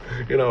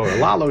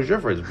 Lalo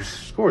Schifrin's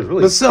score is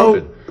really. But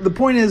so the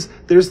point is,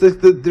 there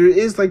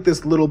is like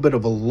this little bit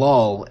of a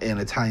lull in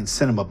Italian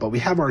cinema, but we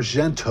have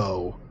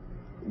Argento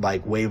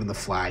like waving the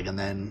flag, and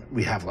then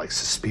we have like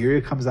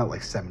Suspiria comes out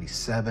like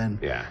 77.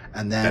 Yeah,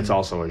 and then that's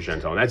also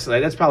Argento,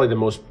 and that's probably the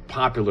most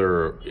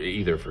popular,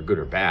 either for good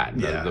or bad.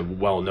 The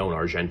well-known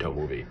Argento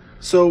movie.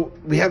 So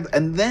we have,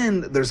 and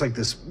then there's like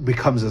this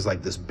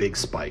big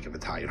spike of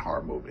Italian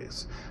horror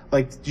movies.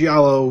 Like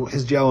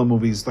his Giallo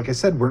movies, like I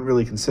said, weren't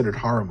really considered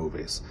horror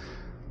movies.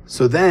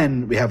 So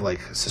then we have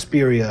like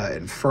Suspiria,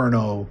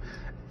 Inferno,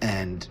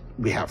 and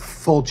we have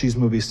Fulci's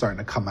movies starting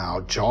to come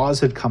out. Jaws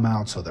had come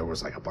out, so there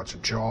was like a bunch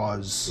of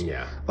Jaws,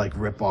 like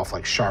rip off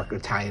like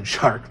Italian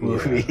shark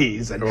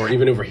movies, or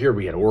even over here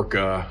we had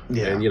Orca,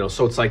 and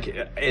so it's like,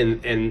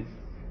 and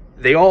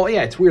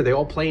it's weird. They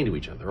all play into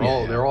each other.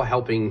 They're all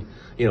helping,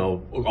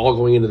 all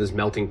going into this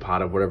melting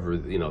pot of whatever,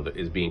 that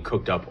is being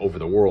cooked up over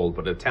the world,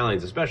 but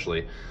Italians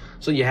especially.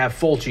 So you have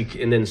Fulci,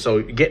 and then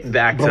so getting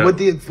back to... But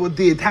what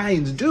the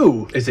Italians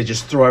do... is they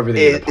just throw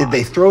everything in the pot.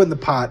 They throw it in the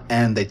pot,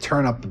 and they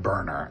turn up the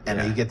burner,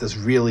 and you get this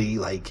really,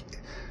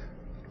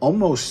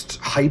 almost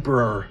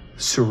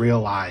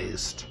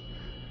hyper-surrealized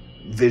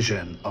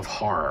vision of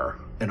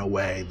horror in a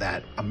way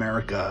that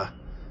America...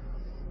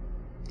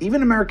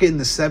 Even America in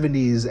the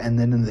 70s and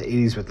then in the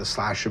 80s with the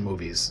slasher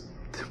movies,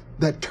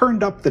 that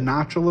turned up the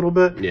notch a little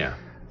bit. Yeah.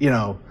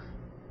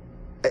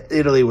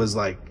 Italy was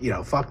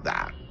fuck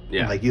that.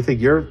 Yeah. You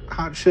think you're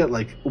hot shit?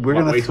 We're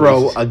going to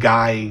throw a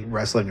guy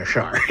wrestling a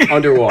shark.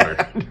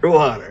 Underwater.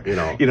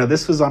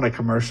 This was on a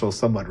commercial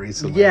somewhat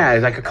recently. Yeah,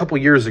 like a couple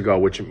years ago,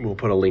 which we'll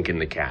put a link in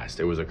the cast.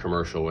 There was a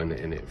commercial, and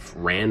it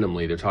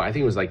randomly, they're talking, I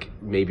think it was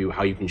maybe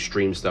how you can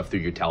stream stuff through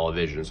your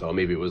television. So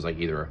maybe it was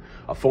either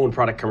a phone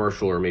product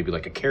commercial or maybe a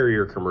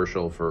carrier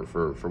commercial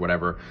for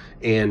whatever.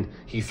 And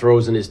he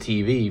throws in his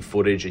TV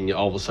footage, and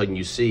all of a sudden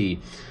you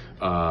see...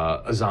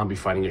 a zombie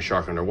fighting a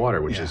shark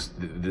underwater, which is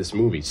this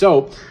movie.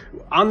 So,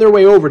 on their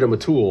way over to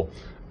Motul,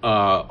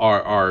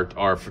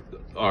 our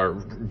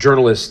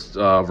journalist,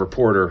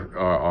 reporter,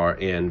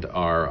 and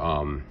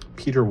our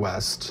Peter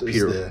West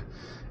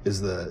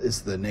is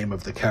the name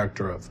of the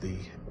character of the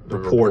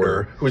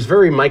reporter, who's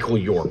very Michael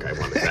York. I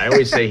want to say. I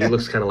always say he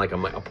looks kind of like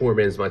a poor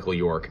man's Michael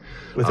York,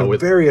 with a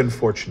very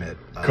unfortunate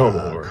comb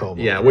over.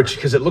 Yeah,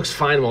 because it looks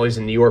fine while he's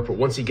in New York, but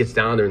once he gets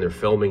down there and they're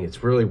filming,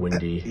 it's really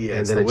windy,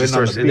 and then it just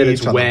starts, and then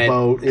it's wet,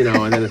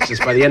 and then it's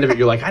just by the end of it,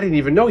 you're like, I didn't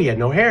even know he had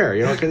no hair,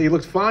 because he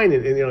looked fine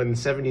in the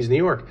 70s New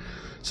York.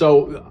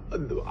 So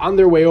on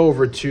their way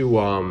over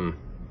to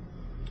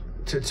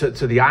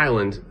the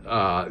island,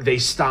 they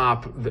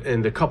stop,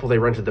 and the couple they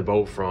rented the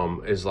boat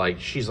from is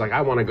she's like,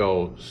 I want to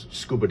go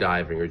scuba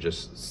diving or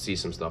just see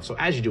some stuff. So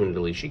as you do in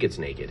Italy, she gets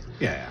naked.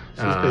 Yeah.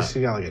 She's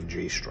basically got a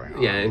G-string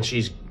on. Yeah, and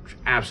she's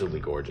absolutely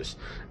gorgeous.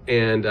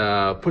 And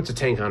puts a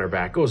tank on her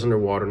back, goes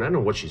underwater, and I don't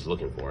know what she's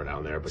looking for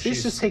down there, but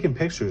she's just taking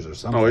pictures or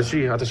something. Oh, is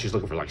she? I thought she's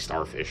looking for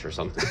starfish or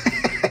something.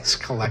 It's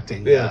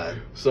collecting. Yeah.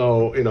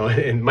 So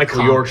and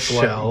Michael York's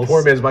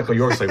poor man's Michael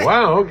York's like,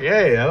 wow,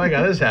 okay, I like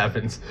how this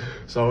happens.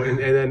 So and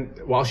then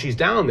while she's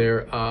down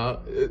there,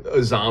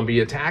 a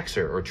zombie attacks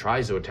her or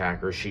tries to attack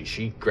her.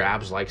 She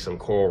grabs some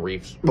coral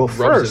reefs, rubs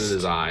it in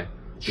his eye.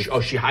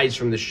 She hides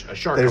from the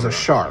shark. There's a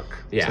shark.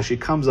 Yeah. So she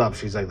comes up.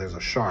 She's like, "There's a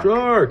shark.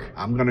 Shark.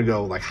 I'm gonna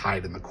go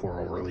hide in the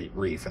coral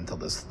reef until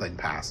this thing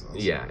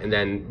passes." Yeah. And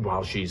then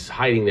while she's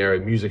hiding there,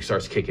 music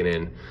starts kicking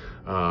in,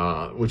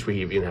 which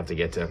we even have to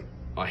get to.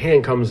 A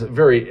hand comes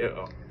very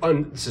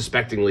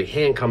unsuspectingly.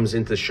 Hand comes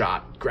into the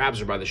shot, grabs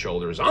her by the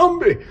shoulder.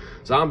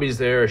 Zombie's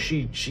there.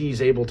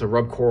 She's able to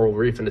rub coral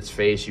reef in its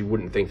face. You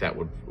wouldn't think that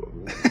would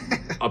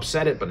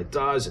upset it, but it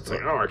does. It's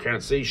like, oh, I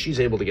can't see. She's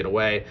able to get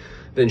away.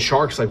 Then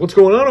Shark's like, what's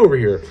going on over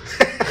here?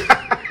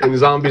 And the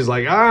zombie's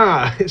like,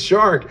 it's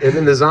Shark. And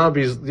then the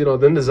zombie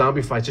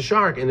fights a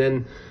shark. And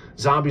then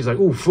Zombie's like,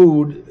 ooh,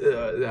 food.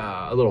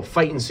 A little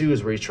fight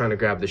ensues where he's trying to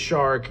grab the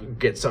shark,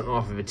 get something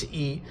off of it to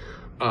eat.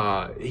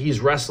 He's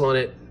wrestling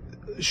it.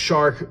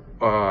 Shark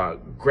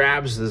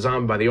grabs the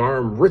zombie by the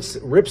arm,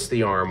 rips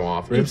the arm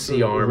off, eats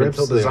the arm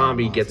until the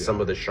zombie gets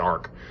some of the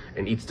shark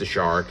and eats the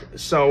shark.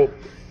 So,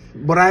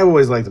 what I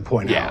always like to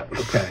point out,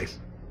 okay,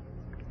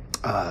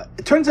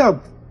 it turns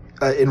out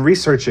in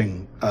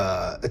researching,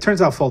 it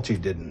turns out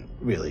Fulci didn't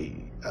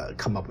really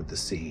come up with the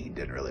scene,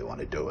 didn't really want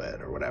to do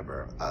it or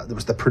whatever. There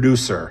was the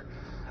producer,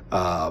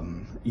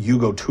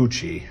 Ugo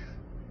Tucci,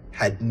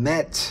 had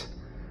met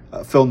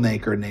a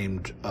filmmaker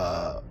named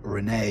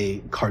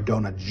Rene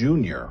Cardona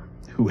Jr.,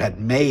 who had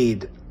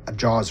made a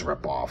Jaws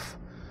ripoff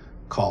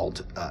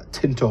called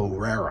Tinto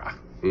Rara.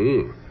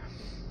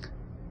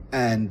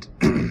 And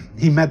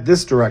he met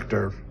this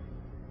director,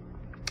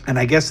 and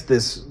I guess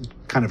this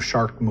kind of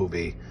shark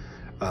movie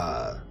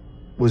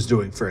was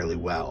doing fairly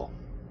well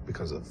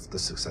because of the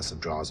success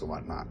of Jaws and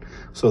whatnot.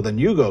 So then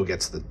Hugo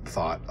gets the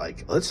thought,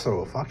 let's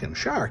throw a fucking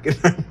shark in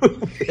that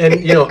movie. And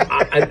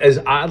as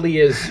oddly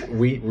as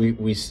we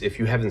if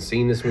you haven't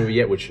seen this movie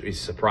yet, which is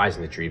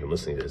surprising that you're even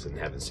listening to this and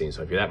haven't seen,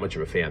 so if you're that much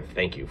of a fan,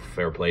 thank you,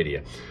 fair play to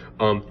you.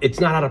 It's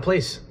not out of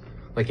place.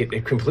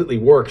 It completely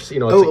works.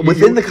 Within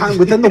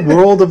the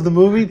world of the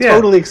movie,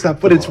 totally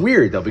acceptable. But it's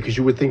weird though, because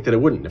you would think that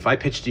it wouldn't. If I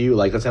pitched to you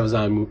let's have a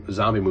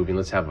zombie movie and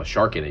let's have a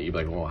shark in it, you'd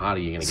be like, well, how are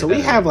you going to get that? So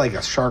we have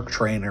a shark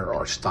trainer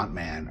or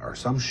stuntman or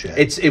some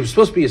shit. It was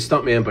supposed to be a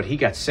stuntman, but he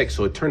got sick,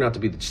 so it turned out to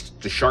be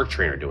the shark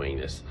trainer doing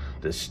this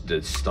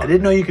stunt. I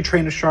didn't know you could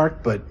train a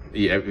shark, but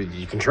yeah,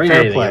 you can train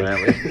anything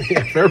that way.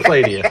 Yeah, fair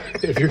play to you.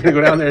 If you're going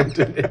to go down there and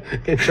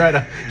try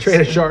to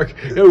train a shark,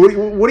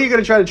 what are you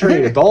going to try to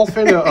train? A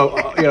dolphin?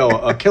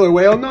 A killer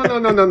whale? No.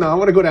 I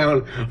want to go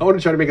down. I want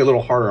to try to make it a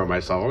little harder on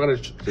myself. I'm going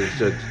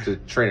to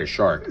train a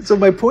shark. So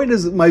my point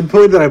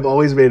that I've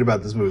always made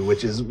about this movie,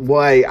 which is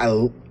why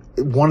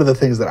one of the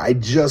things that I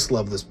just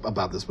love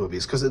about this movie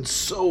is because it's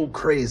so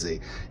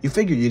crazy. You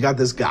figure you got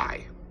this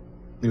guy.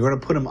 You're going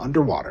to put him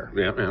underwater.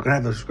 Yeah. You're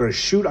going to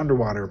shoot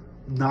underwater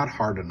not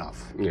hard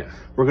enough. Yeah.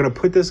 We're gonna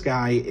put this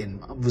guy in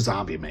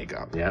zombie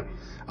makeup. Yeah.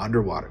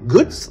 Underwater.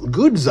 Good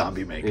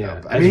zombie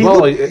makeup. Yeah. I mean,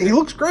 he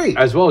looks great.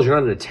 As well as you're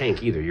not in a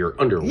tank either. You're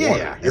underwater.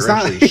 Yeah. You're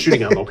actually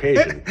shooting on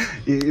location.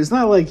 It's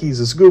not like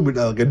he's a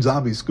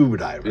zombie scuba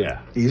diver.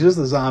 Yeah. He's just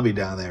a zombie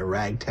down there,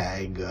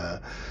 ragtag,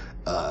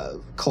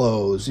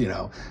 clothes, you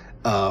know.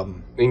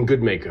 In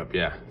good makeup,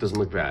 yeah. Doesn't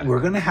look bad.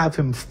 We're gonna have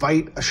him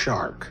fight a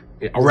shark.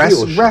 Yeah, a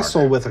real shark.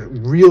 Wrestle with a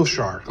real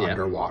shark Yeah.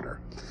 underwater.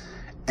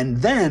 And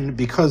then,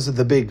 because of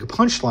the big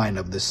punchline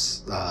of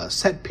this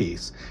set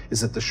piece,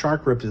 is that the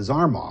shark ripped his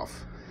arm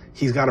off.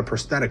 He's got a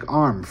prosthetic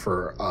arm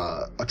for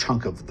a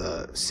chunk of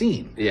the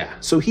scene. Yeah.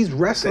 So he's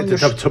wrestling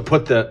to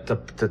put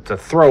to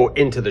throw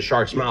into the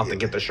shark's mouth to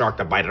get the shark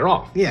to bite it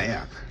off.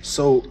 Yeah.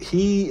 So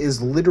he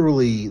is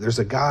literally, there's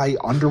a guy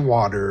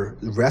underwater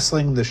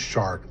wrestling the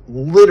shark,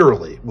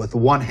 literally with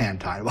one hand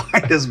tied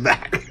behind his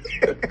back.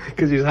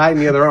 Because he's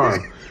hiding the other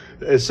arm.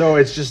 So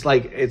it's just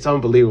like, it's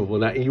unbelievable.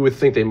 Now, you would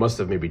think they must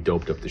have maybe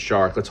doped up the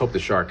shark. Let's hope the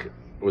shark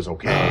was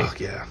okay. Oh,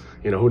 yeah.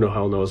 You know, who the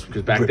hell knows?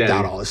 Because back Ripped then,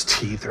 out all his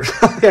teeth or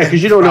something. yeah,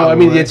 because you don't know. I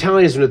mean, the Probably.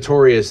 Italians are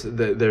notorious.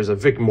 There's a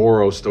Vic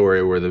Morrow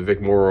story where the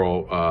Vic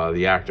Morrow,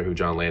 the actor who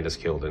John Landis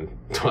killed in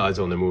Twilight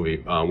Zone, the movie,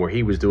 where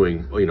he was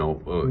doing, you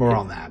know, More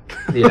on that.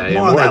 yeah,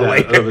 More on that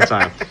later. another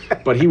time.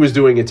 But he was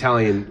doing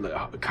Italian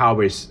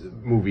cowboy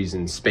movies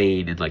in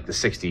Spain in like the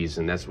 '60s,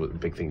 and that's what a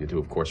big thing to do,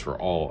 of course, for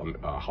all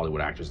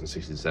Hollywood actors in the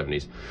 '60s and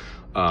 '70s.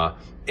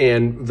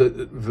 And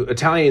the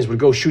Italians would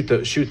go shoot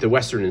the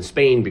Western in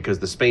Spain because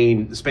the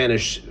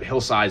Spanish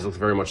hillsides looked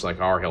very much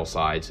like our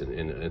hillsides,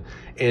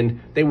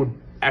 and they would,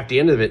 at the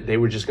end of it, they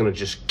were just going to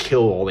just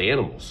kill all the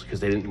animals because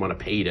they didn't want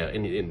to pay to.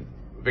 And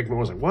Vic Morrow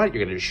was like, "What?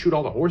 You're going to shoot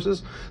all the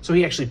horses?" So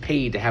he actually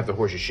paid to have the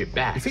horses shipped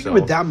back. I figure So,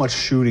 with that much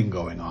shooting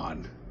going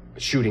on,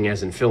 shooting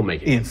as in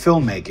filmmaking. in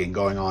filmmaking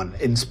going on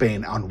in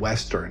Spain on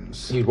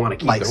westerns, You'd want to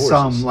keep like the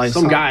horses.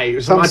 some guy,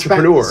 some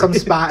entrepreneur. some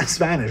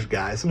Spanish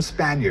guy, some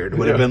Spaniard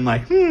would have been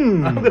like,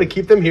 I'm going to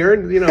keep them here,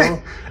 and, you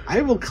know.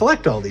 I will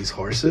collect all these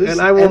horses,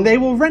 And they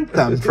will rent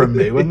them from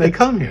me when they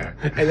come here.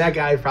 And that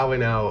guy probably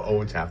now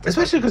owns half the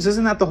Especially because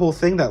isn't that the whole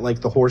thing that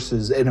like the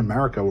horses in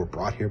America were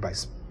brought here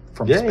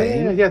from Yeah,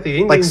 Spain? yeah.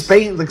 The Indians,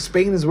 Like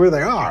Spain is where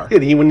they are.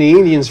 Yeah, when the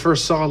Indians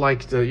first saw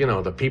like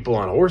the people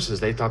on horses,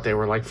 they thought they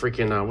were like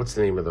freaking what's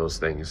the name of those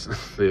things?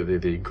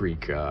 the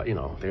Greek,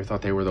 they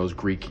thought they were those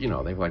Greek, they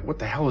were like, what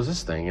the hell is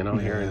this thing?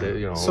 Here,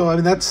 and So I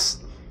mean that's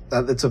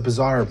a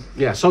bizarre.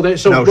 yeah. So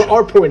notion.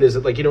 our point is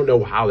that like you don't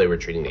know how they were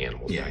treating the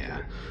animals. Yeah, back yeah.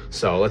 then.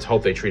 So let's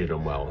hope they treated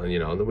them well. And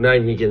we're not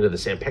even getting into the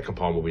Sam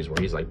Peckinpah movies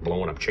where he's like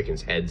blowing up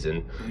chickens' heads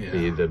and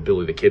the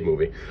Billy the Kid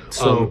movie.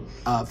 So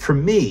for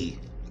me,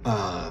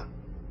 I'm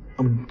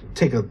going to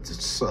take a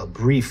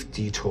brief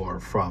detour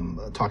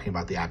from talking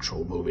about the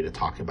actual movie to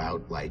talk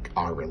about like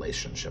our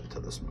relationship to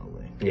this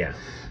movie. Yeah.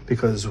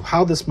 Because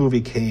how this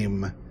movie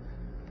came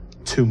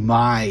to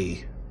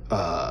my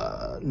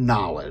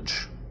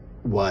knowledge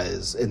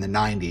was in the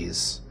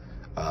 90s.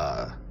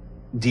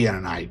 Deanna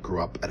and I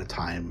grew up at a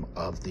time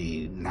of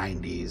the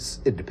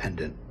 90s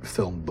independent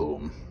film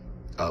boom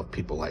of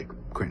people like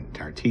Quentin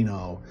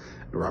Tarantino,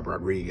 Robert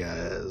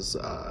Rodriguez,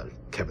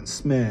 Kevin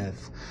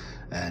Smith,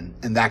 and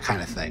that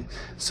kind of thing.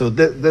 So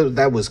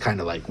that was kind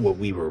of like what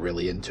we were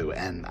really into.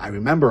 And I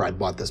remember I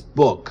bought this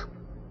book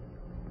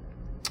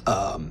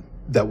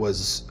that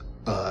was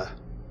a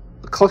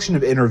collection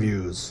of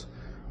interviews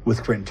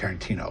with Quentin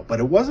Tarantino, but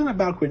it wasn't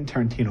about Quentin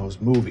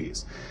Tarantino's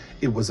movies.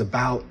 It was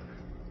about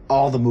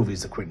all the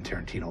movies that Quentin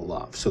Tarantino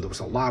loved. So there was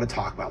a lot of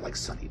talk about like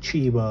Sonny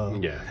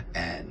Chiba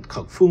and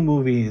Kung Fu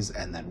movies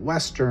and then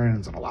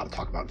Westerns and a lot of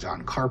talk about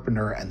John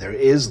Carpenter. And there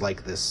is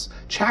like this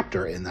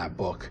chapter in that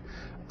book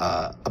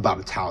about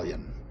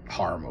Italian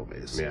horror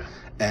movies. Yeah.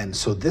 And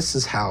so this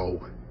is how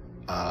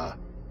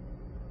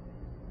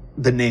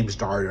the names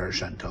Dario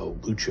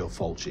Argento, Lucio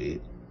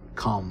Fulci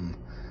come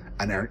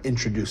and are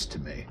introduced to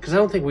me. Because I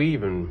don't think we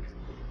even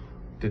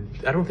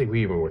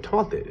were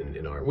taught that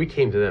in our. We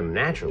came to them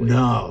naturally.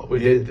 No,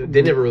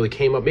 they never really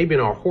came up. Maybe in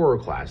our horror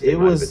class, they It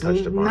might was have been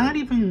touched upon.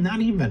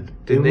 not even.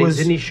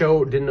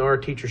 Didn't our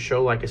teacher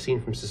show like a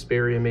scene from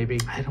Suspiria? Maybe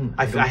I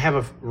have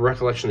a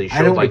recollection they showed.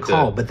 I don't like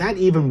recall, but that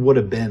even would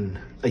have been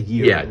a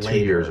year later. 2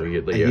 years or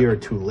a year or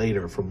two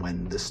later from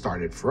when this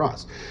started for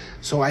us.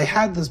 So I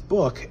had this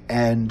book,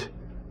 and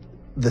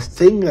the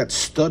thing that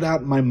stood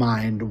out in my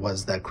mind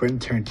was that Quentin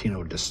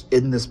Tarantino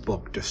in this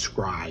book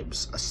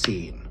describes a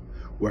scene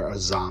where a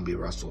zombie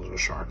wrestles a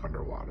shark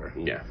underwater.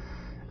 Yeah.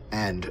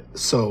 And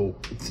so,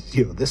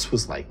 this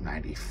was like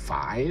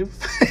 95.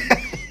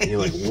 And you're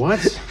like, what?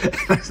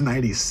 It's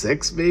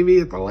 96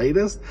 maybe at the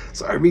latest.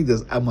 So I read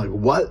this, I'm like,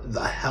 what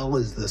the hell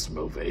is this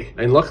movie?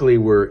 And luckily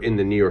we're in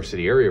the New York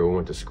City area. We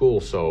went to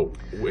school, so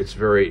it's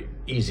very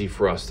easy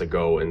for us to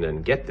go and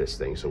then get this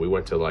thing. So we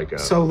went to like a...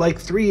 So like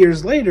 3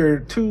 years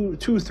later,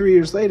 3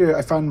 years later,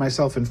 I found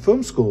myself in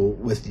film school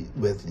with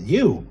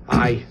you.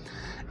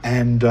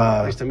 And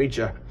nice to meet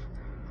you.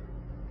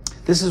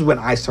 This is when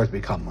I start to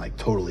become like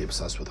totally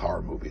obsessed with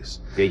horror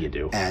movies. Yeah, you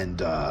do.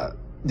 And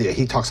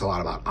he talks a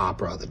lot about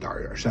opera, the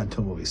Dario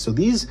Argento movies. So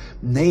these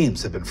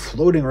names have been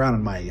floating around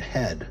in my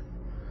head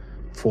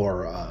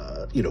for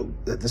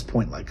at this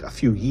point like a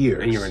few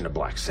years. And you're into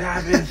Black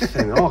Sabbath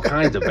and all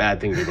kinds of bad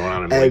things are going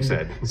on in Blake's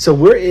head. So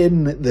we're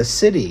in the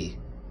city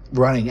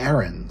running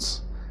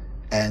errands,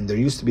 and there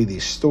used to be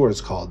these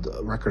stores called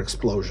Record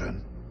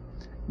Explosion,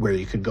 where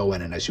you could go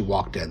in, and as you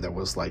walked in, there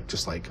was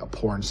just a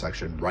porn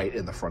section right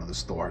in the front of the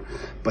store.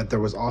 But there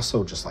was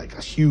also just like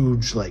a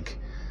huge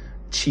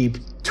cheap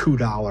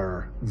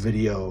 $2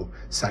 video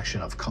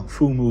section of kung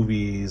fu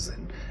movies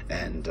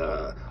and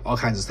all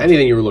kinds of stuff.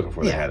 Anything you were looking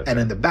for, they had it. And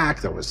in the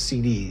back there was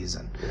CDs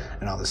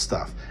and all this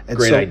stuff. And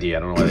Great idea. I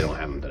don't know why they don't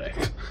have them today.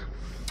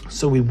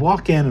 So we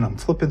walk in, and I'm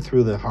flipping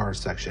through the horror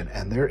section,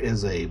 and there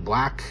is a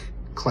black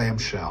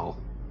clamshell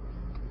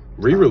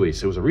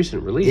Re-release. It was a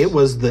recent release. It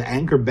was the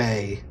Anchor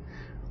Bay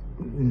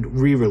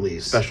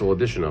re-release. Special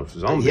edition of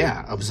Zombie.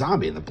 Yeah, of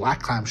Zombie. The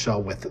black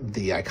clamshell with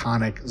the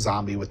iconic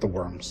zombie with the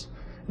worms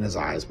in his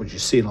eyes, which you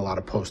see in a lot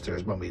of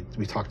posters when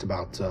we talked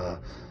about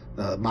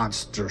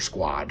Monster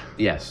Squad.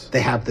 Yes.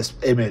 They have this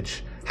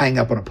image hanging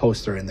up on a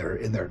poster in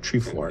their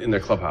tree floor. In their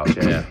clubhouse,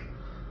 yeah.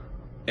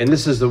 And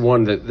this is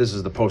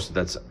the poster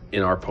that's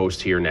in our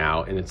post here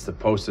now, and it's the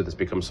poster that's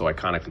become so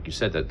iconic, like you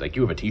said, that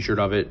you have a t-shirt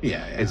of it.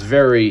 Yeah. It's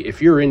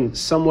if you're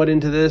somewhat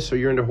into this or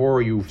you're into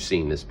horror, you've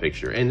seen this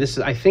picture. And this,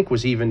 I think,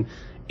 was even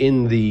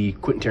in the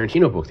Quentin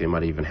Tarantino book. They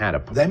might have even had a...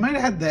 They might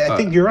have had I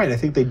think you're right. I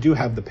think they do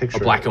have the picture.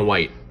 A black and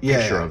white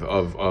picture Yeah.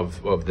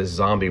 of this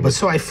zombie. But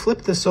so I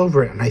flipped this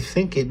over, and I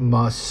think it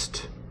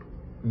must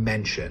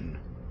mention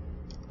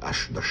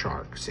the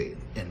shark scene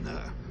in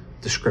the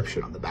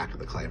description on the back of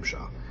the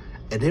clamshell.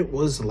 And it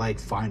was like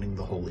finding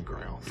the Holy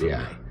Grail for me.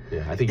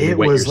 Yeah, I think you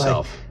went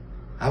yourself.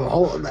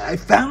 I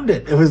found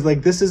it. It was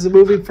like, this is a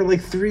movie for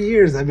 3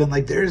 years. I've been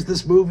like, there's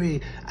this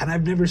movie, and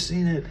I've never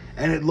seen it.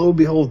 And lo and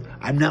behold,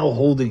 I'm now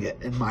holding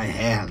it in my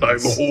hands.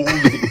 I'm holding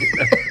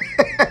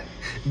it.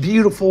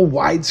 Beautiful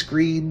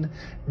widescreen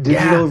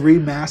digital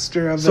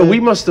remaster of it. So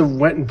we must have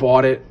went and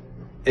bought it,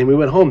 and we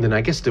went home. Then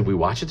I guess, did we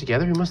watch it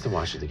together? We must have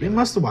watched it together. We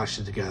must have watched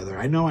it together.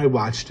 I know I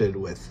watched it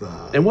with...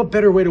 And what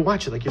better way to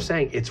watch it? Like you're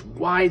saying, it's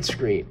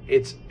widescreen.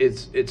 It's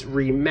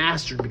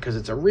remastered because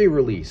it's a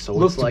re-release. So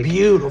looks it's like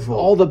beautiful.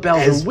 All the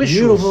bells and whistles.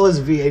 Beautiful as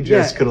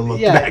VHS could have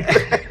looked back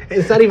then.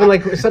 It's not even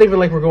like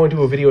we're going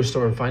to a video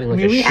store and finding a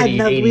shitty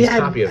 80s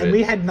copy of it. And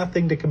we had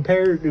nothing to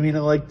compare.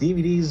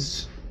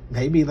 DVDs.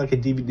 Maybe a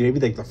DVD, maybe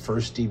the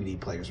first DVD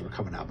players were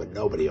coming out, but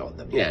nobody owned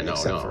them.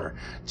 Except for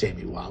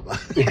Jamie Waba.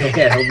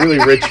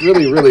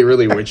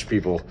 really rich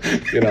people.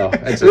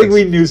 I think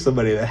we knew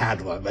somebody that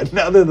had one, but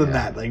other than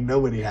that,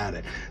 nobody had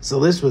it.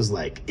 So this was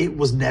it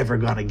was never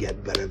gonna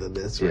get better than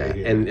this, right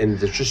here. And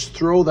to just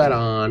throw that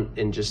on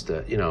and just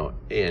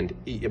and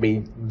I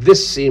mean,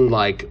 this seemed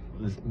like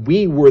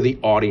we were the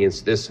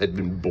audience this had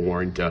been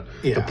born to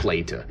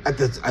play to. At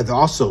the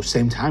also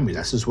same time,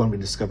 this is when we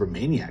discovered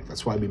Maniac.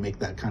 That's why we make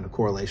that kind of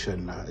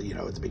correlation, at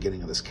the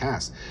beginning of this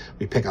cast.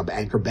 We pick up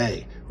Anchor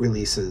Bay,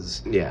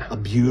 releases a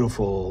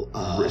beautiful...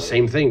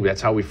 same thing.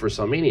 That's how we first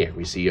saw Maniac.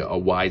 We see a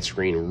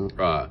widescreen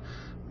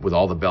with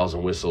all the bells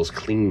and whistles,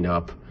 cleaned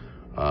up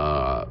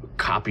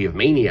copy of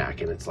Maniac.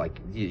 And it's like,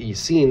 you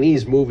seeing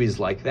these movies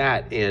like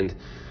that, and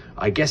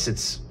I guess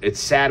it's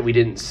sad we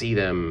didn't see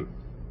them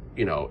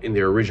in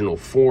their original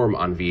form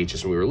on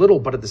VHS when we were little,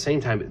 but at the same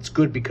time, it's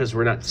good because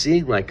we're not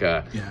seeing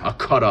a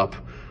cut up,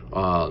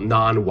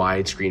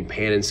 non-widescreen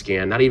pan and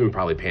scan, not even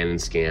probably pan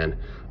and scan,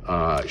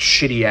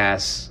 shitty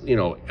ass,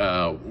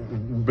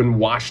 been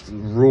watched,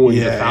 ruined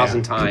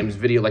 1,000 times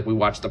video like we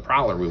watched The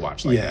Prowler. We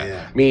watched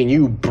that. Me and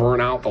you burn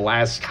out the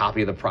last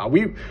copy of The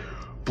Prowler.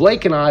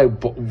 Blake and I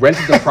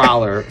rented The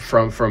Prowler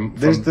from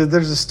There's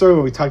a story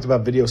where we talked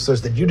about video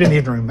stores that you didn't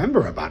even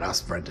remember about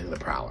us renting The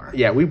Prowler.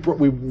 Yeah, we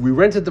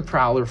rented The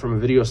Prowler from a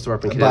video store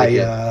up in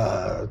Connecticut.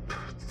 By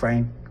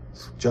Frank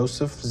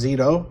Joseph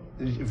Zito.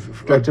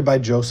 Directed by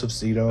Joseph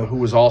Zito. Who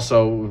was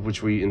also,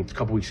 which a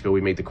couple weeks ago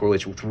we made the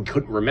correlation, which we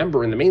couldn't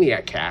remember in the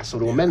Maniac cast. So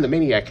to amend the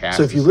Maniac cast.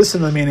 So if you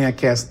listen to the Maniac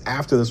cast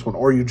after this one,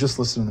 or you just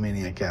listen to the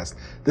Maniac cast,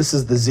 this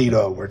is the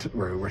Zito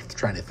we're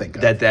trying to think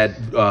of. That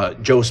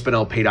Joe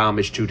Spinell paid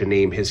homage to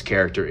name his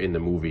character in the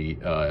movie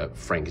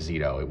Frank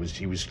Zito.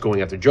 He was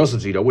going after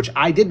Joseph Zito, which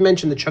I did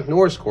mention the Chuck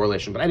Norris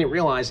correlation, but I didn't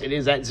realize it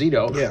is that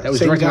Zito that was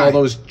directing all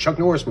those Chuck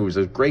Norris movies.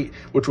 It was great,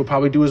 which we'll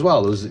probably do as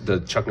well.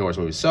 The Chuck Norris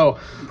movies. So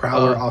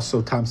Prowler,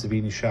 also Tom Savini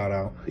shout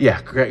out.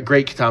 Yeah,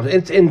 great Tom.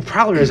 And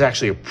Prowler is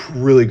actually a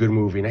really good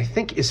movie. And I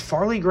think, is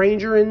Farley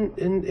Granger in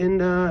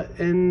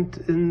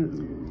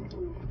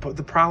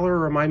The Prowler,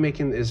 or am I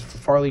is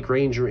Farley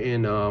Granger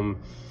in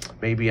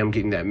maybe I'm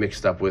getting that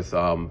mixed up with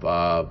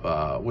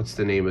what's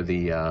the name of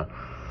the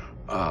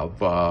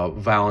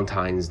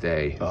Valentine's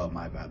Day? Oh,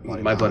 my bad.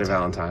 My Bloody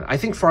Valentine. I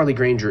think Farley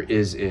Granger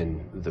is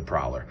in The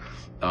Prowler.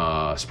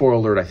 Spoiler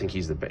alert, I think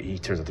he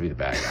turns out to be the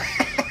bad guy.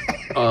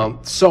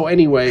 So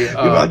anyway,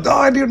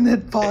 I didn't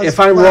hit pause. If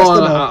I'm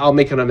wrong, I'll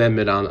make an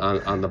amendment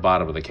on the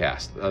bottom of the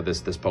cast,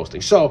 this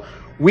posting. So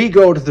we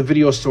go to the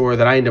video store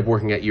that I end up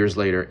working at years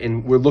later,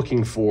 and we're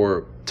looking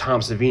for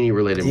Tom Savini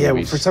related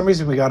movies. For some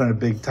reason we got on a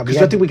big time.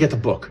 Because I think we get the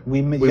book.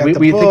 We got the think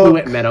we book.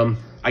 went and met him.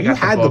 I got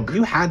the book.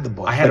 You had the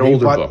book. I had an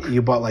older book.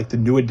 You bought like the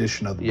new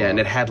edition of the book. Yeah, and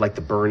it had like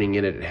The Burning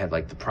in it. It had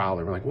like The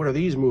Prowler. We're like, what are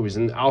these movies?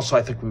 And also,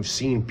 I think we've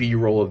seen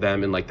B-roll of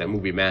them in like that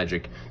movie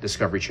Magic,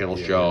 Discovery Channel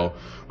show,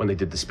 when they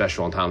did the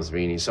special on Tom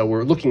Savini. So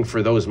we're looking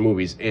for those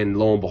movies, and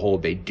lo and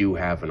behold, they do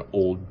have an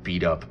old,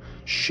 beat up,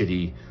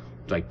 shitty,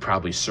 like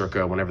probably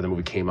circa whenever the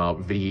movie came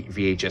out,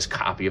 VHS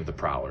copy of The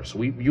Prowler.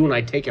 So you and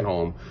I take it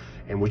home.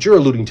 And what you're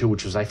alluding to,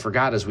 which was I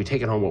forgot, is we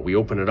take it home, we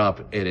open it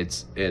up,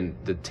 and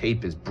the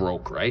tape is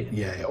broke, right?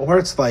 Yeah, or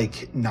it's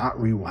like not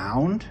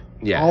rewound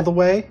all the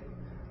way.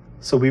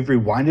 So we've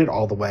rewinded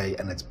all the way,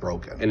 and it's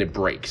broken. And it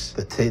breaks.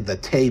 The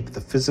tape,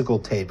 the physical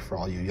tape for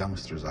all you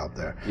youngsters out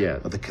there. Yeah.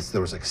 Because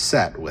there was a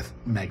cassette with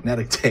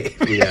magnetic tape.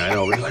 Yeah, I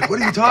know. We're like, what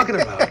are you talking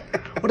about?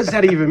 What does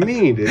that even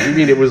mean? You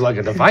mean it was like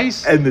a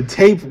device? And the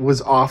tape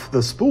was off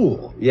the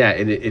spool. Yeah,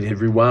 and it had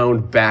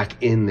rewound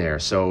back in there.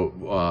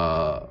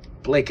 So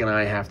Blake and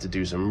I have to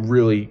do some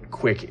really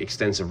quick,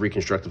 extensive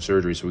reconstructive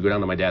surgery. So we go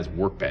down to my dad's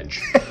workbench,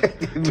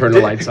 turn the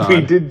lights on. We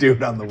did do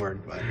it on the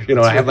workbench. You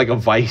know, I have like a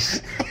vice.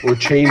 We're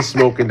chain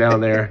smoking down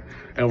there.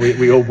 And we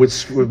go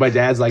with my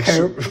dad's like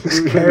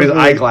his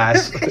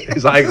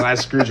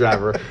eyeglass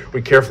screwdriver.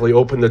 We carefully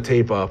open the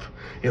tape up.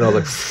 You know,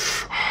 like,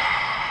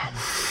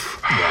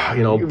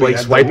 you know,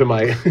 Blake's wiping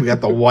We got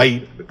the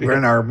white. We're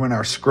in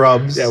our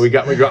scrubs. Yeah, we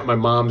got my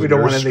mom's. We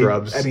don't want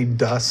scrubs. any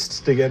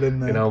dust to get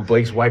in there. You know,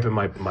 Blake's wiping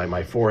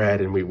my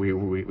forehead, and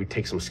we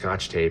take some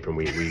Scotch tape and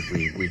we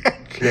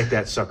connect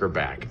that sucker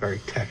back. Very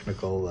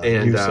technical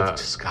and, use of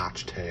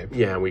Scotch tape.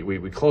 Yeah,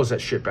 we close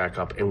that shit back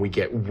up, and we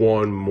get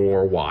one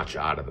more watch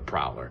out of the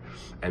Prowler,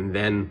 and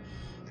then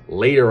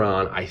later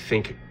on, I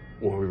think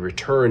when we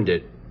returned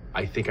it,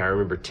 I think I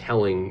remember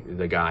telling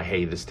the guy,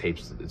 "Hey, this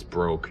it's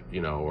broke,"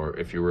 you know, or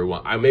if you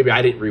rewind, maybe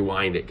I didn't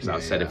rewind it because I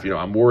said, if you know,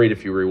 I'm worried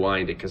if you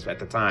rewind it, because at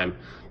the time,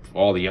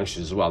 all the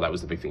youngsters as well, that was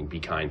the big thing. Be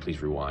kind,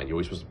 please rewind. You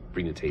always supposed to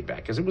bring the tape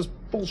back because it was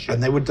bullshit.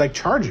 And they would like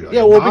charge you. Like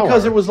yeah, well,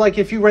 because it was like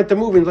if you rent the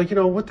movie, like, you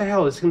know, what the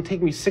hell? It's going to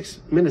take me 6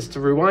 minutes to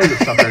rewind this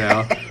sucker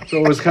now. So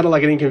it was kind of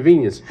like an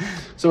inconvenience.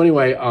 So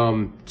anyway,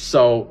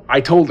 so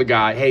I told the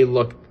guy, "Hey,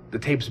 look, the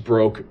tape's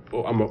broke.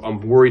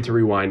 I'm worried to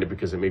rewind it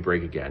because it may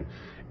break again."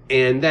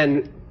 And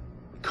then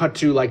cut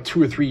to like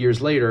 2 or 3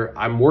 years later,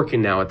 I'm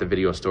working now at the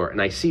video store,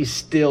 and I see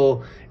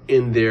still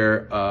in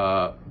their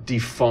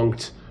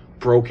defunct,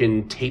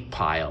 broken tape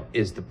pile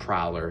is the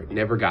Prowler.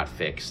 Never got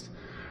fixed.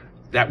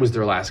 That was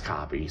their last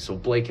copy. So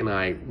Blake and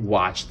I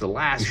watched the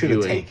last viewing.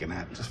 You should have taken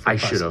it. Just for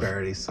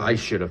prosperity's sake. I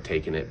should have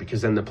taken it,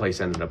 because then the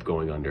place ended up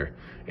going under,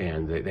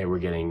 and they were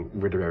getting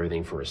rid of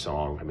everything for a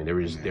song. I mean, they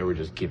were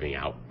just giving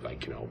out,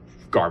 like, you know,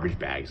 garbage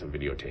bags of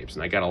videotapes,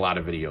 and I got a lot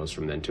of videos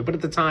from then too. But at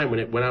the time when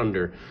it went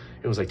under,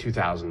 it was like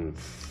 2005,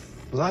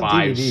 it was on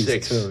DVDs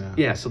 6. too.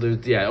 Yeah, so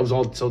it was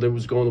all, so there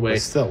was going away.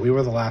 But still, we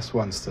were the last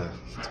ones to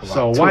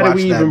so to why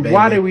watch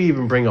why do we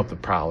even bring up the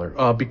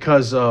Prowler?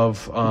 Because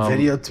of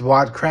to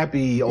watch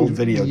crappy old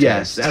videotapes.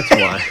 Yes, that's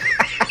why.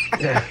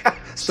 Yeah.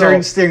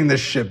 Steering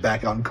this ship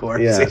back on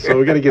course. Yeah, so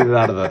we got to get it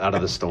out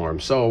of the storm.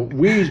 So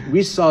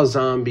we saw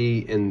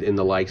Zombie in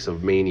the likes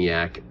of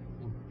Maniac,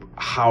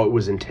 how it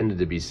was intended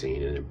to be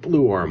seen, and it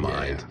blew our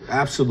mind. Yeah,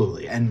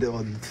 absolutely. And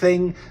the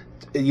thing,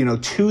 you know,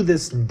 to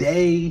this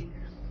day,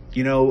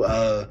 you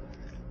know,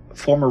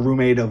 former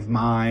roommate of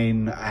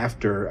mine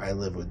after I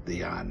live with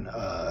Dion,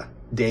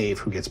 Dave,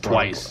 who gets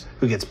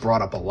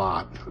brought up a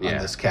lot on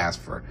this cast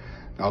for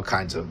all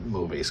kinds of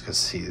movies,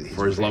 because he's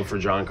for his love for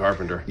John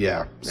Carpenter.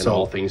 Yeah, and so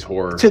all things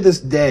horror. To this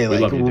day,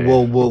 like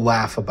we'll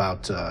laugh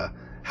about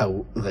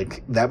how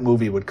like that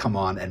movie would come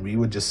on, and we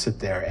would just sit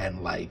there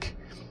and like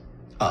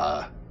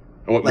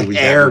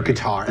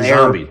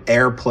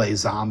play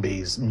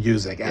Zombies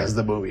music as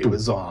the movie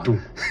was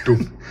on.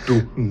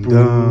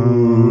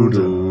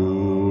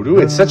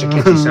 It's such a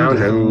catchy sound.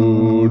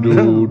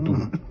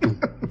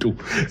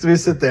 So we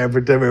sit there and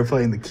pretend we were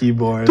playing the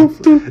keyboard,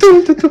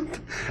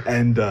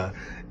 and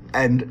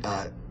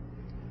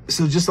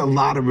so just a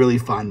lot of really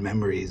fond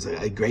memories,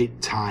 a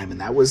great time,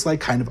 and that was like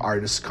kind of our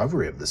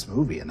discovery of this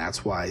movie, and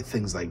that's why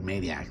things like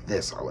Maniac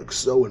are like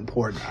so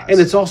important to us. And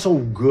it's also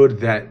good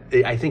that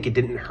I think it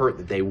didn't hurt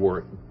that they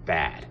weren't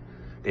bad.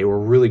 They were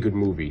really good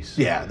movies.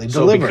 Yeah, they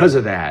delivered. So because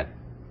of that,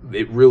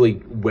 it really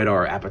whet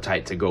our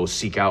appetite to go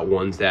seek out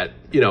ones that,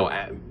 you know,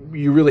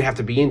 you really have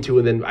to be into,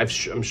 and then I'm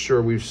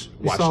sure we've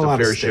watched a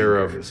fair share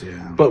of,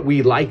 but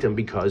we liked them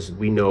because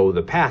we know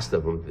the past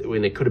of them,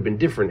 and it could have been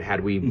different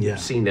had we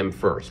seen them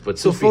first. But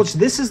so Fulci,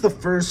 this is the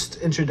first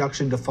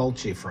introduction to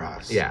Fulci for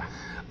us. Yeah.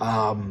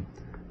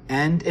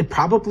 And it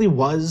probably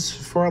was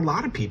for a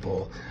lot of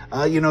people.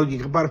 You know, you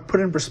got to put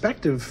it in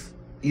perspective.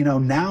 You know,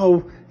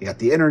 now you got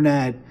the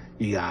internet,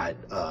 you got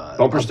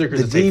bumper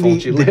stickers that say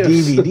Fulci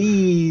lives. The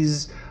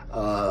DVDs.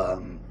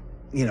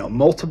 You know,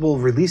 multiple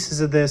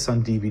releases of this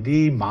on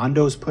DVD.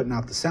 Mondo's putting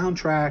out the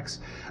soundtracks.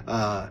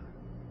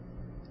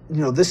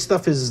 You know, this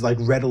stuff is like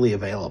readily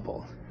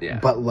available. Yeah.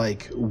 But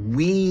like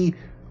we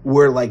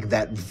were like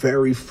that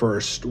very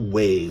first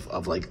wave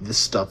of like this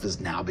stuff is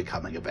now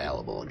becoming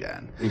available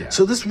again. Yeah.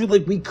 So this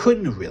really we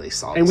couldn't have really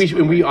saw And this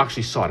we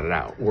actually sought it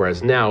out.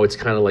 Whereas now it's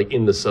kind of like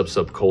in the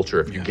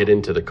subculture. If you get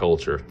into the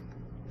culture,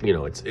 you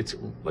know, it's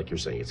like you're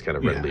saying, it's kind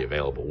of readily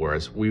available.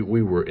 Whereas we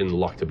were in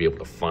luck to be able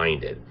to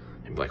find it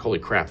and be like, holy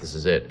crap, this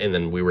is it. And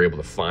then we were able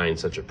to find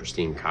such a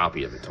pristine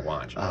copy of it to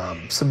watch.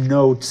 Some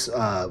notes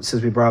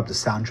since we brought up the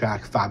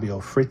soundtrack, Fabio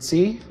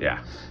Frizzi.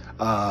 Yeah.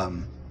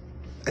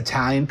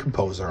 Italian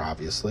composer,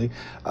 obviously,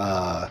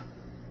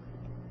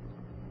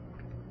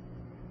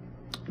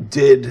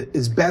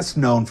 is best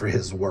known for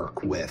his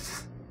work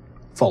with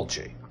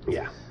Fulci.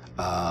 Yeah.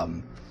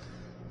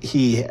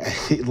 He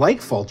like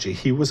Fulci,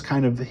 he was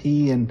kind of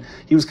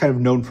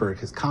known for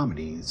his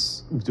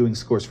comedies, doing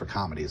scores for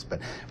comedies.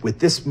 But with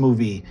this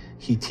movie,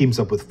 he teams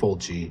up with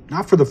Fulci,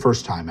 not for the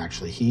first time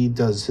actually. He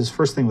does his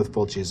first thing with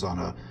Fulci is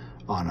on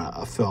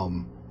a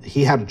film.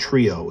 He had a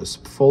trio. It was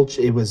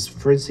Fulci. It was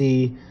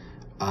Frizzi,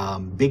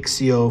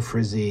 Bixio,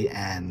 Frizzi,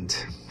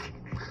 and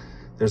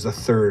there's a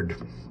third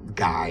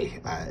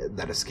guy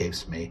that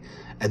escapes me.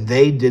 And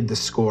they did the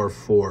score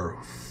for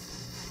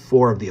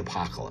 4 of the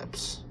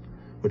Apocalypse,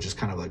 which is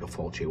kind of like a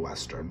Fulci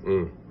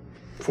Western.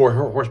 4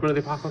 Horsemen of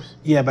the Apocalypse?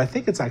 Yeah, but I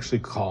think it's actually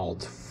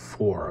called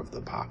 4 of the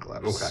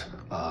Apocalypse.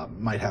 Okay.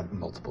 Might have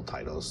multiple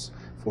titles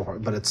for,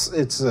 but it's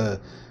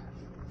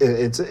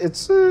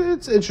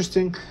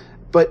interesting.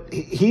 But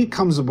he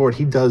comes aboard.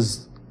 He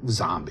does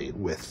Zombie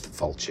with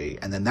Fulci,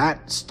 and then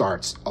that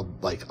starts a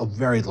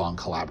very long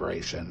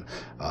collaboration.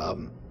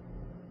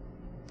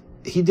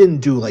 He didn't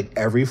do like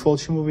every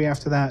Fulci movie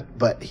after that,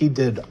 but he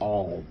did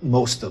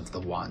most of the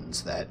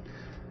ones that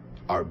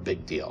are a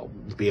big deal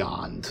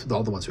beyond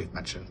all the ones we've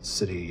mentioned: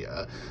 City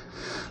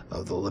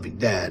of the Living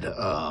Dead,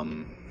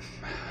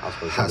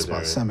 House by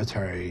the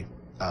Cemetery.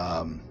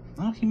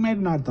 Well, he may have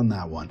not done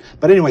that one,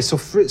 but anyway. So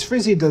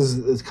Frizzi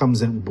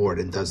comes in board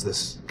and does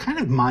this kind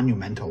of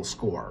monumental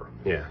score.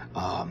 Yeah.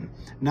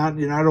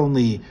 Not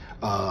only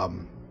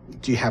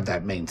do you have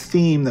that main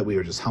theme that we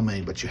were just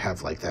humming, but you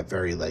have like that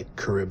very like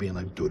Caribbean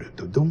like Oh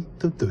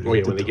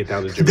yeah, when they get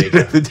down to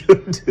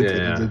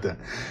Jamaica.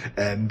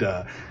 And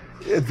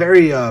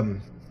very a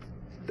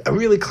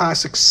really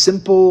classic,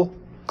 simple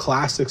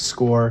classic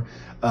score.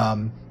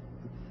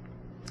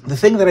 The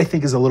thing that I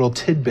think is a little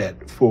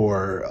tidbit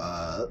for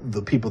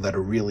the people that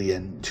are really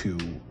into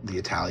the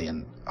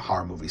Italian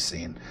horror movie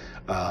scene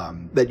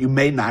that you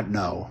may not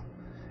know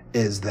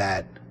is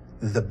that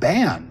the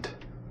band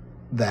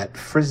that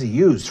Frizzi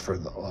used for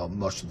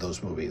most of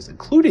those movies,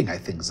 including, I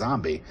think,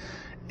 Zombie,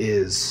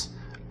 is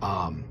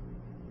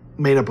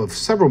made up of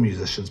several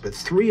musicians, but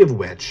 3 of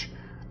which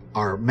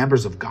are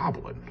members of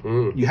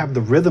Goblin. You have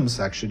the rhythm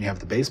section, you have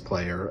the bass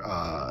player,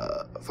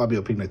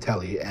 Fabio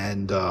Pignatelli,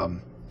 and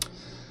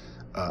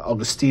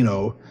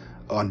Augustino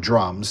on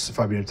drums.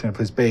 Fabio Pignatelli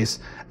plays bass.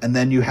 And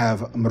then you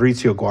have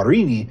Maurizio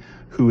Guarini,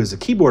 who is a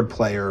keyboard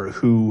player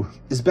who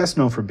is best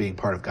known for being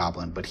part of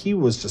Goblin, but he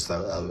was just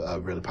a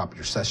really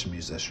popular session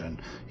musician.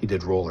 He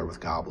did Roller with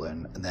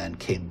Goblin and then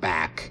came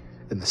back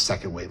in the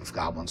second wave of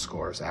Goblin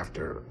scores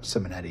after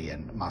Simonetti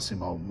and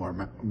Massimo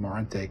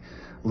Morente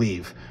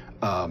leave,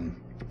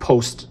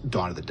 post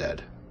Dawn of the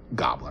Dead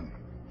Goblin.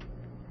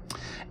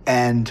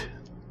 And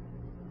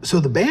so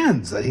the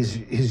bands that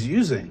he's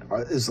using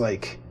is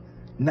like,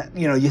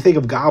 you know, you think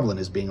of Goblin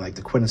as being like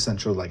the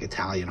quintessential like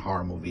Italian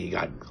horror movie. You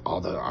got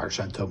all the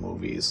Argento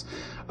movies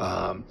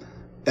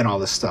and all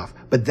this stuff,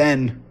 but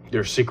then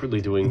they're secretly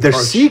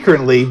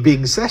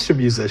being session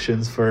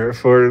musicians for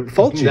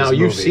Fulci's Now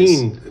you've movies.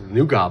 seen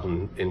New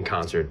Goblin in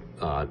concert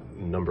a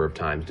number of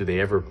times. Do they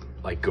ever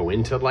like go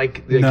into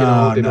like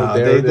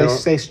They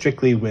stay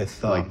strictly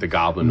with like the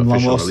Goblin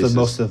official releases?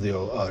 Most of the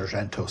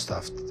Argento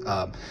stuff.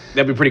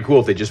 That'd be pretty cool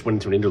if they just went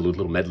into an interlude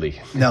little medley.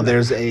 Now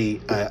there's a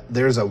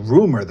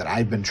rumor that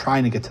I've been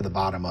trying to get to the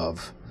bottom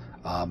of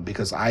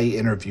because I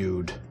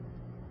interviewed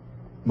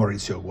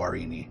Maurizio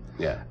Guarini.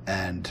 Yeah.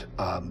 And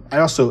I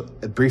also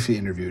briefly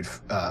interviewed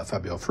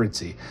Fabio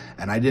Frizzi,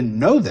 and I didn't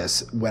know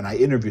this when I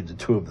interviewed the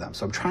 2 of them.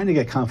 So I'm trying to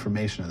get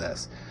confirmation of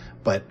this,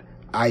 but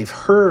I've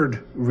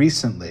heard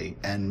recently,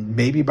 and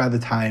maybe by the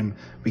time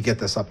we get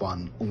this up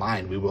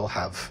online, we will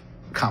have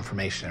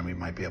confirmation and we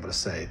might be able to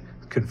say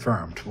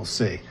confirmed. We'll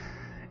see.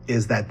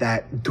 Is that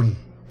doom,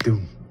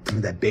 doom,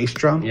 doom, that bass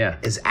drum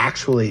is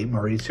actually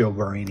Maurizio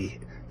Guarini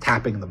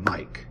tapping the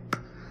mic.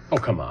 Oh,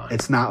 come on.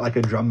 It's not like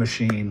a drum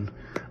machine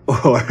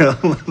or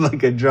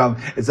like a drum.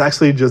 It's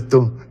actually just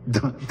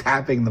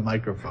tapping the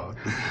microphone.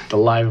 The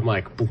live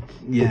mic. Boom,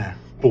 yeah.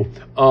 Boom,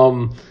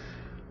 boom.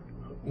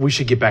 We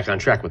should get back on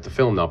track with the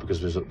film now because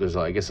there's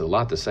I guess a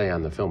lot to say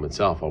on the film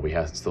itself while we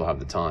still have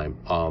the time.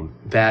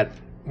 That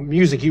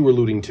music you were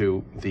alluding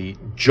to, the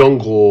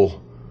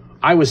jungle.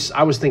 I was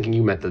thinking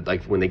you meant that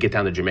like when they get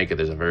down to Jamaica,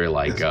 there's a very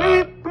like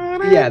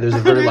there's a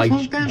very like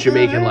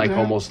Jamaican like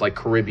almost like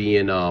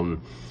Caribbean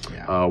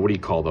what do you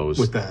call those?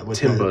 With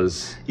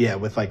timbas.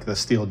 With like the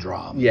steel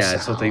drum. Yeah,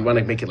 so they want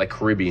to make it like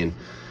Caribbean.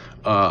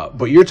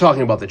 But you're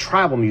talking about the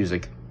tribal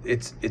music.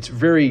 It's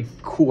very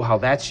cool how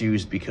that's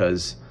used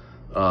because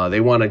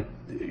they want to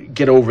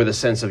get over the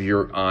sense of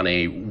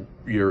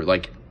you're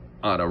like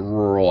on a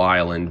rural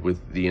island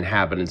with the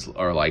inhabitants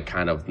are like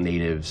kind of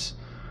natives.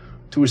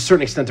 To a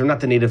certain extent, they're not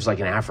the natives like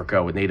in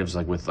Africa with natives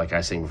like I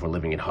was saying before,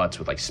 living in huts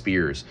with like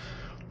spears,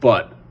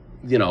 but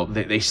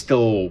they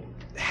still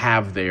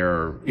have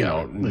their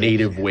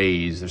native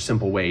ways, their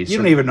simple ways. You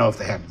don't even know if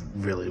they have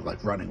really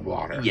like running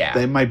water. Yeah,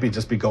 they might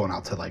just be going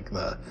out to like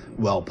the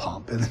well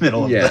pump in the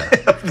middle of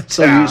the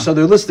so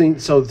they're listening.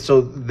 So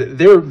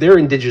their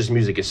indigenous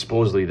music is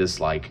supposedly this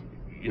like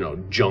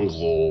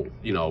jungle,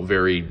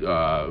 very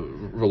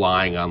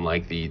relying on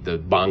like the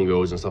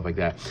bongos and stuff like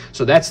that.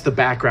 So that's the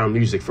background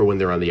music for when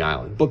they're on the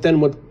island. But then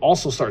what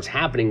also starts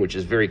happening, which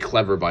is very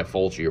clever by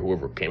Fulci or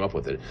whoever came up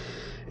with it,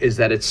 is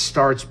that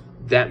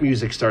that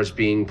music starts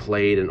being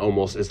played and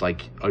almost as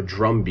like a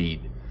drum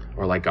beat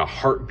or like a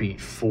heartbeat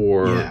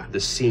for the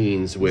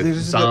scenes with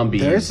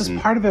zombies. There's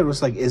this part of it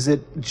was like, is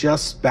it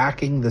just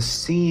backing the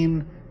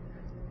scene?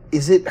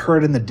 Is it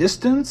heard in the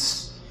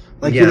distance?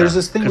 Like there's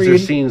this thing where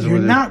you're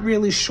not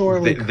really sure.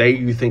 Like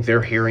you think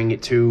they're hearing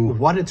it too.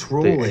 What its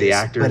role is, the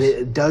actors. But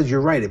it does. You're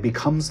right. It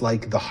becomes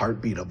like the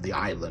heartbeat of the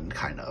island,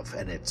 kind of,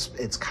 and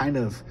it's kind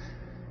of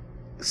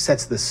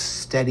sets this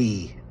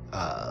steady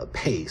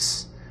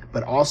pace,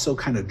 but also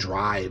kind of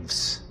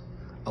drives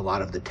a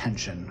lot of the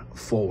tension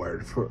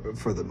forward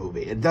for the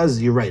movie. It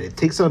does. You're right. It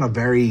takes on a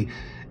very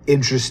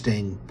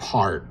interesting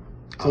part.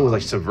 It's almost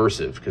like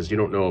subversive because you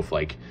don't know if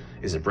like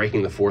is it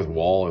breaking the fourth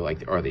wall or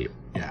like are the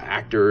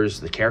actors,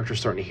 the characters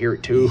starting to hear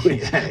it too?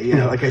 Like I said,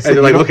 and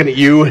they're like looking at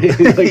you.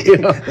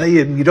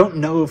 You don't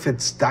know if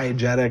it's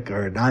diegetic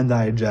or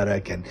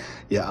non-diegetic, and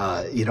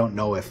you don't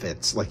know if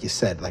it's like you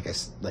said, like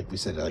we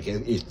said, like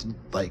it's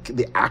like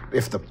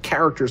if the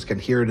characters can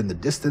hear it in the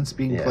distance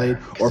being played,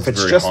 or if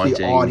it's just haunting.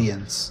 The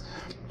audience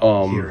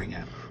hearing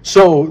it.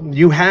 So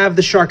you have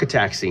the shark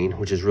attack scene,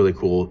 which is really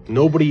cool.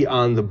 Nobody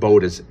on the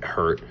boat is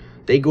hurt.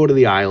 They go to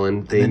the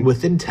island. And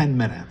within 10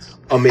 minutes.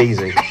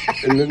 Amazing.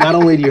 And not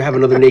only do you have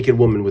another naked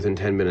woman within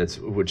 10 minutes,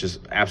 which is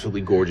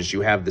absolutely gorgeous,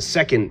 you have the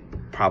second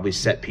probably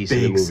set piece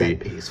of the movie. Set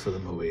piece for the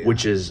movie.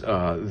 Which is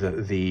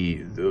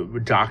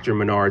the Dr.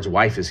 Menard's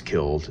wife is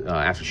killed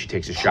after she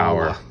takes a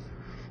shower.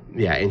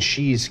 Yeah, and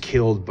she's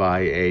killed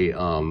by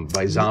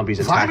zombies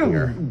attacking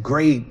her.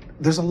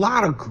 There's a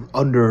lot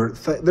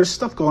of there's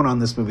stuff going on in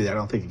this movie that I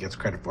don't think it gets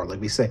credit for.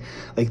 Like we say,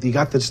 like you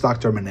got this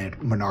Dr.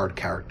 Menard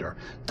character,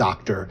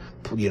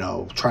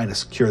 trying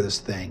to cure this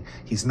thing.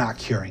 He's not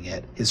curing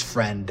it. His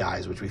friend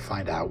dies, which we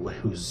find out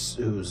who's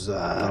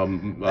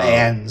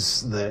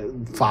Anne's the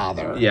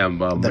father. Yeah,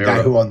 the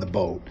guy who owned the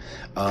boat.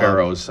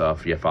 Pharaoh's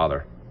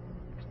father.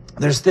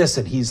 There's this,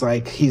 and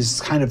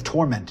he's kind of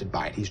tormented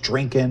by it. He's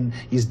drinking,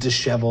 he's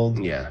disheveled.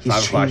 Yeah,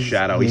 5 o'clock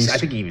shadow. I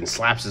think he even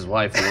slaps his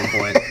wife at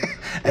one point.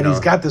 And he's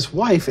got this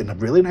wife in a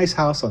really nice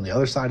house on the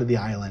other side of the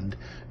island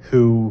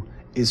who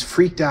is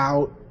freaked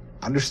out,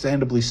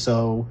 understandably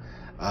so.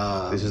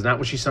 This is not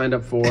what she signed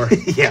up for.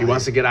 She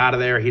wants to get out of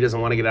there. He doesn't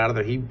want to get out of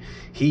there.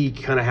 He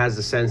kind of has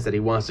the sense that he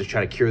wants to try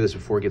to cure this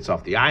before it gets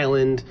off the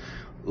island.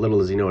 Little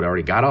does he know, it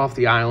already got off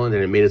the island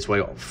and it made its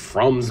way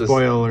from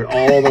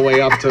all the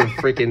way up to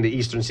freaking the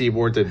eastern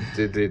seaboard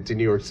to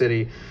New York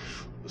City.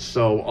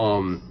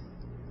 So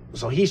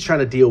he's trying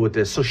to deal with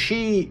this. So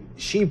she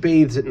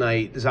bathes at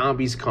night.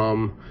 Zombies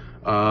come.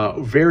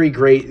 Very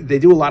great. They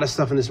do a lot of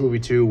stuff in this movie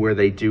too, where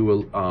they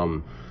do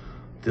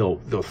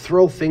they'll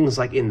throw things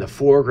like in the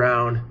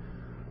foreground.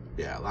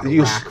 Yeah, a lot of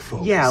rack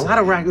focus. Yeah, a lot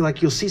of rack.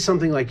 Like you'll see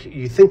something like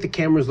you think the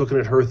camera's looking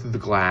at her through the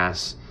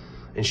glass,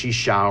 and she's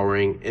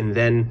showering, and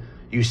then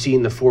you see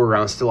in the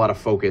foreground, still out of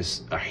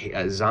focus,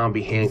 a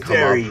zombie hand come up.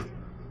 Very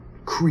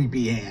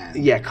creepy hand.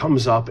 Yeah,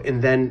 comes up,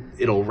 and then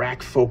it'll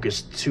rack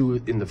focus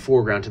in the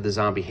foreground to the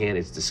zombie hand.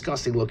 It's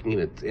disgusting looking,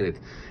 and it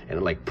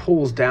like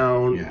pulls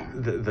down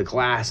the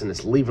glass, and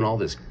it's leaving all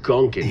this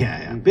gunk.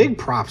 Big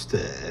props to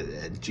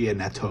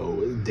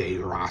Gianetto De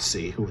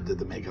Rossi, who did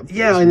the makeup.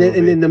 Yeah, and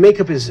then the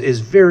makeup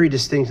is very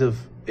distinctive.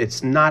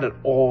 It's not at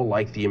all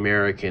like the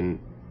American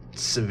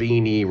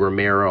Savini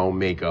Romero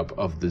makeup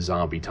of the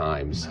zombie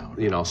times.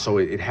 No. So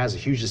it has a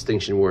huge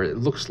distinction where it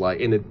looks like,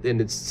 and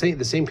it's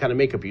the same kind of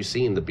makeup you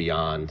see in The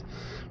Beyond,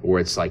 where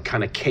it's like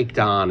kind of caked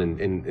on,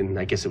 and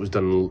I guess it was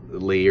done in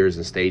layers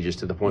and stages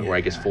to the point where I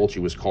guess Fulci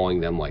was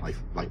calling them like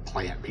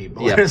plant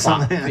people. Yeah,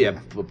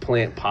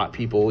 plant pot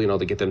people,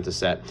 to get them to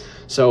set.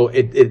 So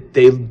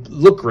they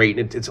look great,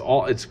 and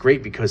it's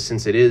great because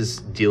since it is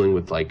dealing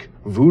with like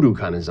voodoo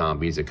kind of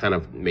zombies, it kind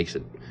of makes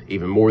it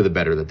even more the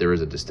better that there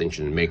is a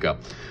distinction in makeup.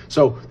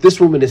 So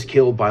this woman is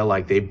killed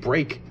by they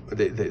break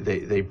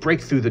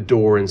through the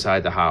door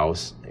inside the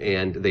house,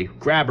 and they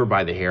grab her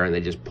by the hair and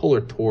they just pull her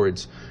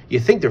towards.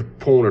 You think they're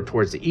pulling her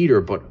towards the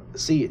eater, but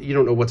see, you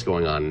don't know what's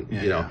going on.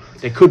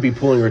 They could be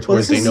pulling her towards. Well,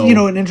 this is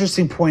an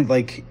interesting point.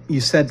 Like you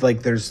said,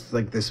 like there's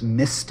like this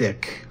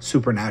mystic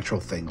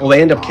supernatural thing. Well,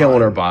 they end up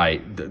killing her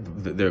by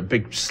the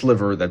big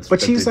sliver.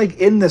 But she's like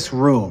in this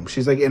room.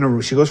 She's like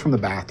she goes from the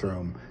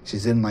bathroom.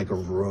 She's in like a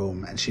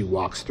room, and she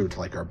walks through to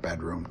like her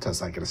bedroom to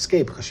like an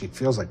escape because she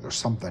feels like there's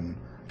something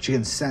she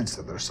can sense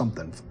that there's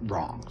something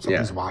wrong.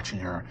 Something's watching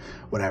her,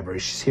 whatever.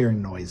 She's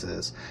hearing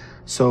noises.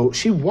 So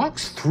she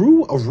walks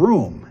through a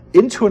room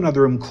into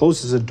another room,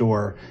 closes a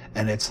door,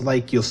 and it's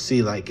like you'll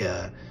see like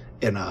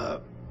in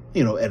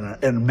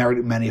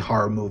many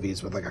horror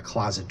movies with like a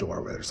closet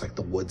door where there's like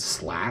the wood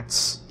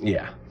slats.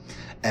 Yeah.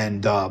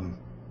 And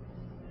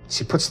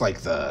she puts like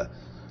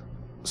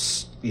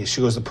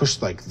she goes to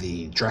push like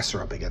the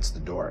dresser up against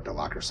the door to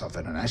lock herself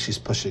in, and as she's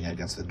pushing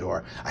against the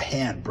door, a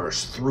hand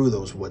bursts through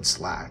those wood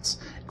slats,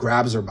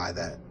 grabs her by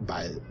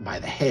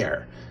the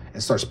hair,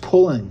 and starts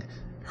pulling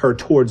her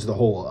towards the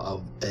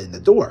hole in the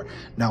door.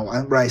 Now,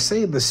 when I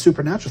say the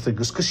supernatural thing,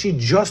 is because she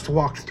just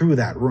walked through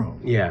that room.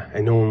 Yeah,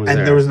 and no one was there.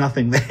 there. And there was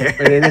nothing there.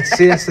 And that's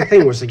the thing,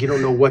 where it's like you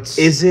don't know what's...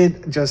 Is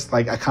it just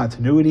like a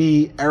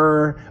continuity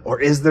error,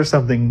 or is there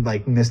something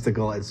like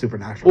mystical and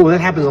supernatural? Well, that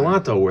happens a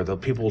lot, though, where the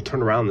people will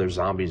turn around and there's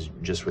zombies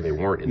just where they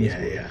weren't in this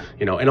movie. Yeah.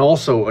 You know, and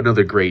also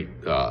another great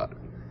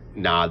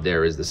nod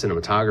there is the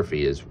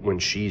cinematography is when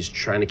she's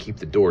trying to keep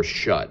the door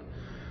shut.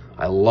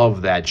 I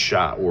love that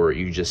shot where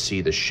you just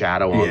see the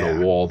shadow on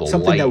the wall, the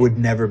something light. that would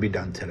never be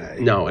done today.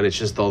 No, and it's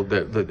just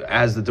the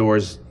as the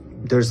doors.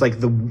 There's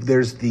like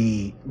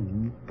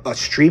a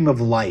stream of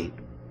light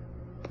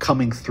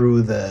coming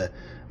through the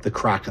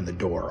crack in the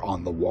door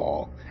on the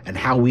wall, and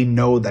how we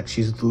know that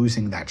she's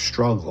losing that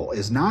struggle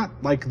is not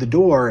like the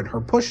door and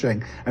her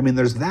pushing. I mean,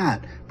 there's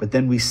that, but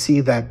then we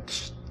see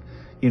that,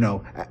 you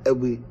know,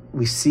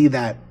 we see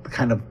that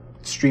kind of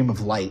stream of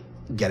light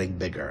getting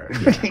bigger.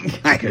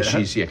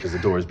 Because because the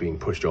door is being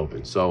pushed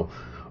open. So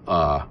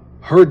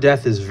her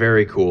death is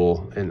very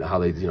cool, and how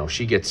they, you know,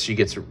 she gets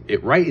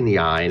it right in the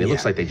eye, and it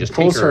looks like they just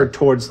pulls take her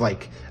towards,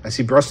 like, as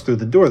he brushes through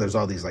the door, there's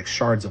all these like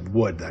shards of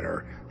wood that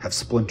have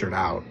splintered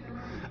out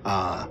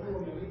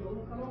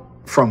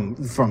from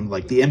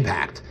like the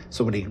impact.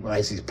 So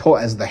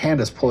as the hand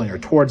is pulling her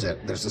towards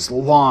it, there's this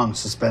long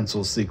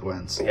suspenseful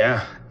sequence.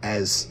 Yeah.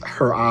 As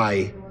her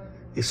eye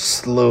is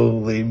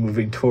slowly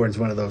moving towards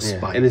one of those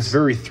spikes. And it's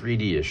very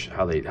 3D-ish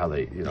how they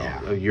you know,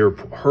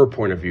 her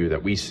point of view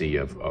that we see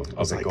of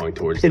it like going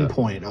towards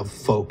pinpoint of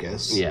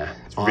focus. Yeah,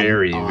 it's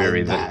very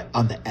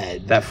on the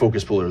edge. That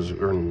focus puller is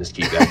earning his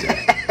keep that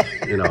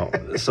day. You know,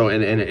 so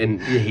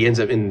and he ends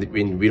up in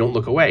we don't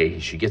look away.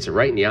 She gets it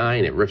right in the eye,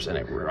 and it rips, and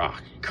it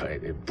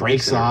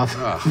breaks off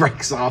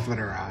in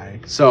her eye.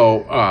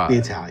 So the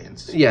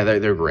Italians,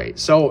 they're great.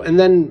 So and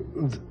then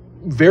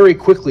very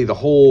quickly the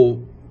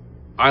whole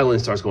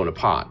island starts going to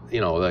pot.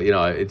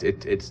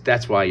 It's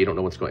that's why you don't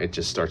know what's going. It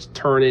just starts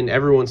turning.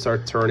 Everyone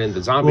starts turning.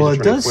 The zombies are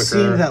turning quicker. Well, it does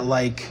seem that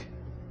like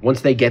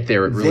once they get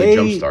there, it really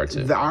jumpstarts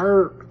it.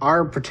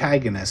 Our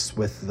protagonists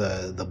with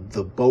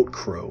the boat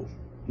crew,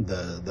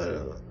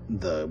 the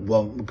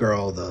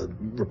girl, the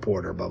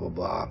reporter, blah blah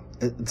blah.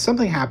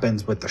 Something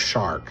happens with the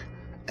shark,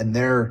 and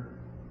their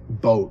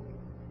boat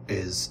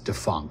is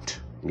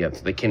defunct. Yeah,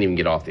 they can't even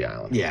get off the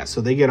island. Yeah, so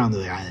they get onto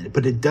the island,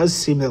 but it does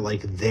seem that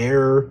like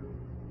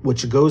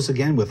which goes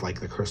again with like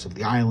the curse of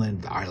the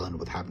island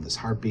with having this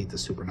heartbeat, the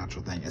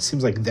supernatural thing. It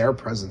seems like their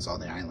presence on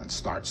the island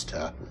starts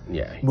to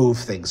move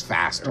things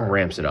faster,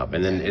 ramps it up,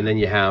 and then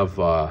you have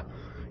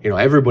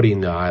everybody in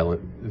the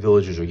island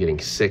villages are getting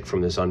sick from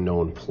this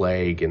unknown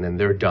plague, and then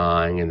they're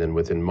dying, and then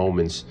within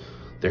moments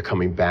they're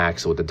coming back.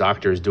 So what the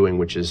doctor is doing,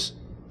 which is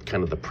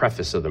kind of the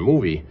preface of the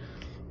movie,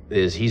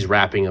 is he's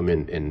wrapping them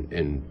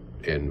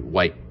in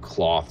white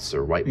cloths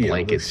or white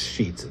blankets,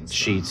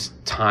 sheets,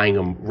 tying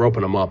them,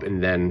 roping them up,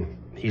 and then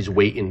he's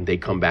waiting. They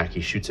come back. He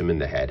shoots him in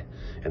the head,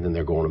 and then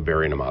they're going and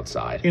burying him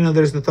outside.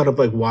 There's the thought of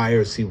like, why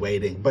is he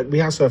waiting? But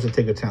we also have to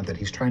take account that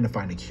he's trying to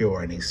find a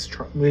cure, and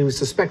we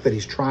suspect that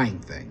he's trying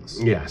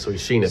things. Yeah, so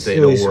he's seeing if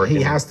it'll work.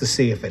 He has to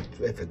see if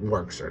it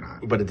works or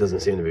not. But it doesn't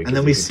seem to be. And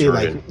then we see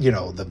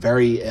the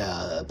very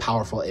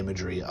powerful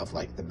imagery of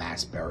like the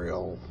mass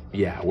burial.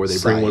 Yeah, where they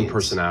bring one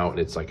person out, and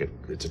it's like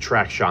it's a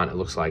track shot. And it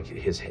looks like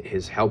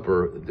his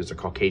helper. There's a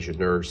Caucasian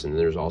nurse, and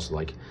there's also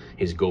like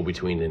his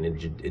go-between an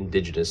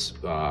indigenous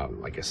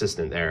like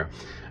assistant there,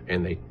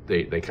 and they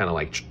kind of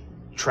like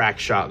track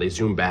shot. They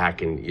zoom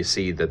back, and you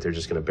see that they're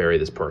just going to bury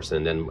this person.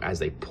 And then as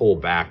they pull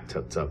back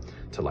to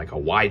like a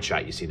wide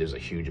shot, you see there's a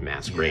huge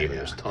mass grave, and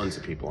there's tons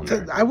of people in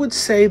there. I would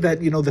say that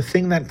the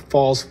thing that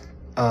falls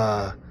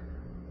out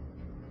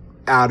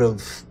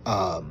of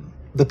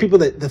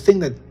the thing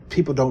that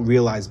people don't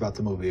realize about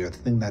the movie, or the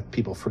thing that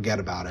people forget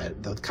about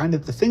it, the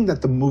thing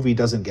that the movie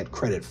doesn't get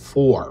credit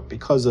for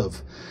because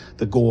of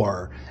the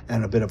gore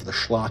and a bit of the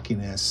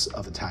schlockiness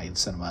of Italian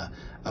cinema,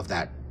 of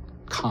that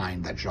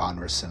kind, that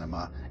genre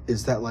cinema,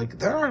 is that like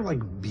there's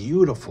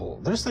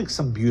like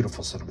some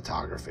beautiful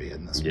cinematography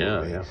in this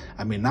movie. Yeah.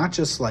 I mean, not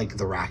just like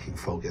the racking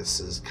focus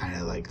is kind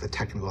of like the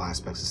technical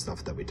aspects of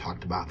stuff that we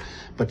talked about,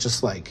 but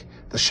just like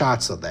the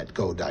shots of that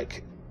go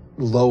like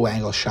low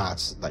angle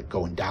shots, like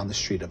going down the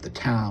street of the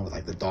town with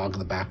like the dog in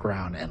the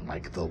background and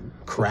like the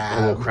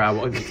crab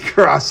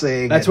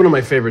crossing. That's one of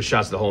my favorite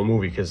shots of the whole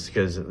movie because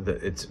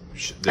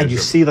and you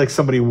see like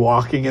somebody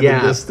walking in the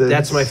distance.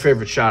 That's my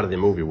favorite shot of the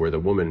movie, where the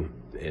woman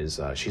is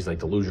she's like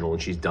delusional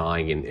and she's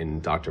dying,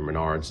 and Dr.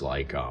 Menard's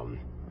like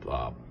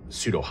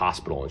pseudo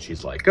hospital, and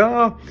she's like,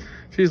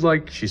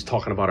 she's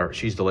talking about her.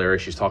 She's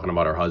delirious. She's talking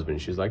about her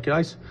husband. She's like,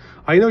 guys,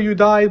 I know you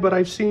died, but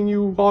I've seen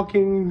you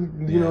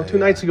walking, 2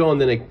 nights ago.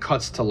 And then it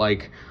cuts to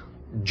like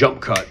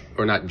jump cut,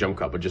 or not jump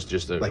cut, but just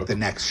the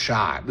next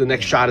shot. The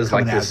next shot is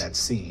like coming out this. of that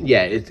scene.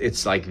 Yeah,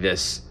 it's like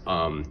this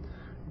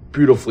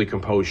beautifully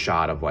composed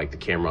shot of like the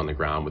camera on the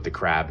ground with the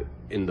crab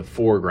in the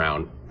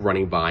foreground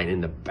running by, and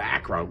in the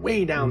background,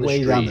 way down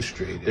the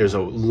street, there's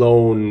a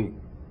lone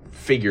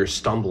figure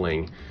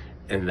stumbling,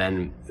 and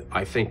then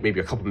I think maybe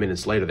a couple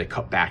minutes later they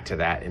cut back to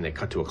that, and they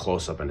cut to a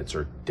close-up, and it's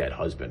her dead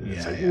husband.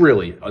 It's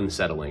really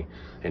unsettling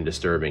and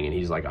disturbing, and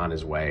he's like on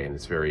his way, and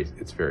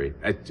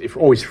it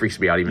always freaks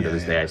me out even to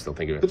this day. I still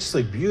think of it. But just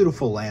like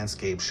beautiful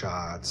landscape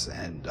shots,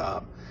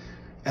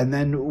 and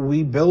then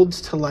we build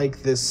to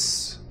like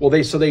this. Well,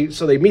 they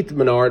meet the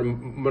Menard.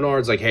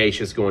 Menard's like, hey,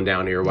 she's going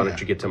down here. Why don't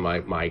you get to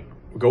my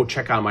go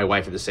check on my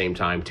wife at the same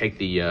time. Take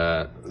the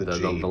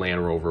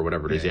Land Rover,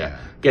 whatever it is. Yeah.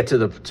 Get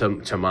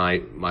to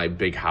my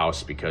big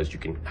house, because you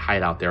can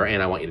hide out there,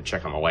 and I want you to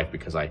check on my wife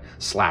because I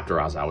slapped her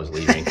as I was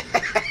leaving,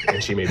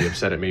 and she may be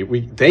upset at me.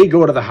 They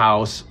go to the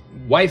house.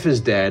 Wife is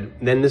dead.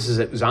 Then this is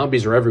it.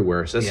 Zombies are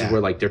everywhere. So this is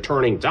where like they're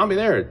turning. Zombie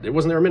there. It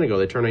wasn't there a minute ago.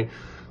 They're turning.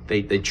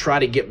 They try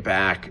to get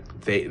back.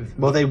 They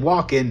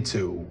walk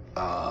into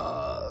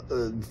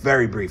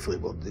very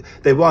briefly.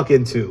 They walk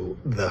into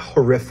the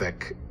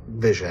horrific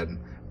vision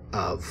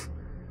of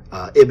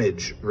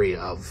imagery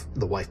of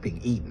the wife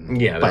being eaten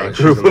by a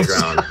group of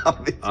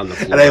zombies on the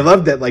floor. And I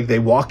love that like they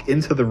walk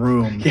into the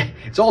room. Yeah,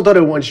 it's all done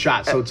in one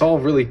shot, so it's all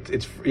really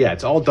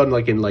it's all done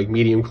like in like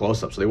medium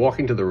close up. So they walk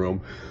into the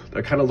room,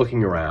 they're kind of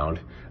looking around.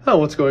 Oh,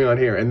 what's going on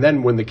here? And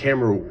then when the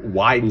camera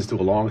widens to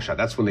a long shot,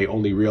 that's when they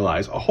only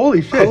realize, oh,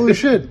 holy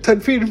shit, 10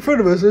 feet in front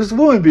of us, there's a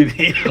woman being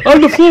eaten on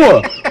the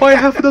floor by a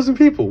half a dozen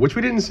people, which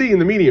we didn't see in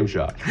the medium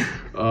shot.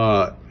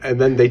 And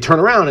then they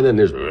turn around, and then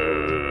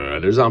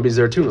there's zombies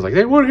there too. It's like,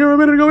 they weren't here a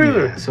minute ago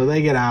either. Yeah, so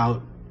they get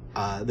out,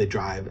 they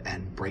drive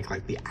and break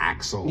like the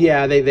axle.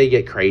 Yeah, they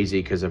get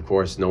crazy because, of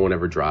course, no one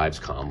ever drives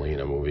calmly in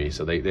a movie.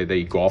 So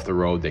they go off the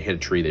road, they hit a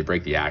tree, they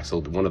break the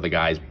axle. One of the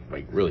guys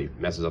like really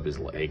messes up his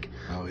leg.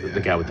 Oh, yeah, the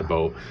guy with the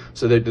boat.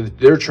 So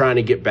they're trying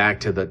to get back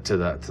to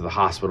the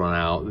hospital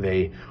now.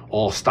 They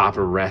all stop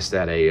and rest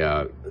at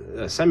a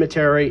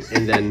cemetery,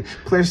 and then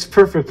there's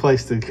perfect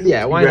place to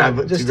why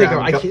not just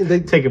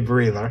take a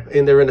breather.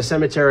 And they're in a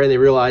cemetery, and they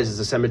realize it's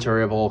a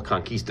cemetery of all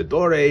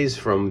conquistadores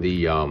from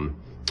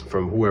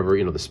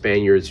whoever, the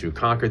Spaniards who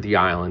conquered the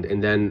island.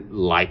 And then,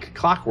 like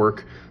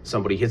clockwork,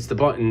 somebody hits the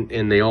button,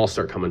 and they all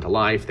start coming to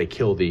life. They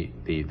kill the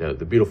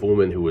beautiful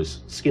woman who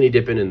was skinny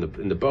dipping in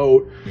the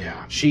boat.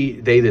 Yeah,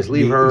 they just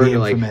leave her. The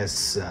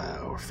infamous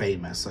or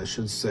famous, I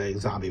should say,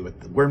 zombie with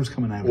the worms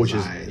coming out of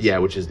his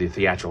eyes. Which is the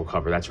theatrical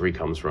cover. That's where he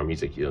comes from.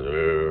 He's like,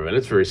 and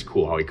it's very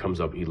cool how he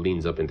comes up. He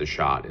leans up into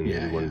shot,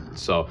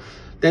 so.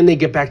 Then they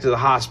get back to the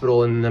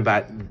hospital, and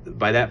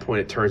by that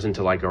point, it turns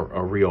into like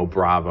a Rio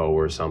Bravo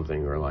or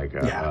something, or like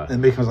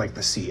it becomes like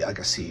a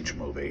siege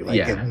movie.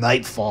 Like at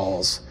night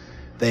falls,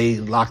 they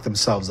lock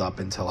themselves up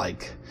into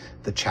like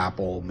the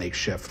chapel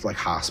makeshift like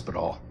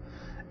hospital,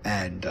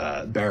 and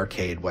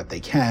barricade what they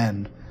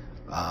can.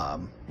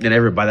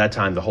 And by that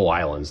time, the whole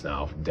island's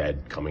now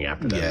dead, coming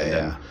after them.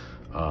 Yeah.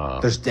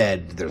 There's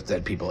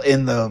dead people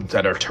in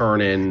that are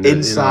turning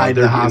inside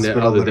the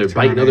hospital. They're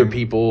biting other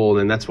people,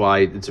 and that's why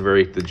it's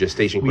the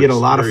gestation. We get a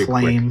lot of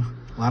flame,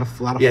 a lot of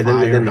fire.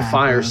 Then the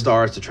fire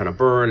starts to try to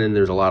burn, and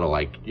there's a lot of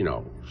like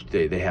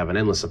they have an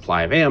endless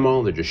supply of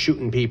ammo. They're just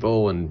shooting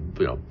people, and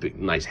big,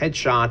 nice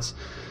headshots.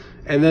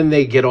 And then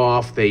they get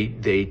off.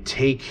 They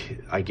take,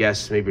 I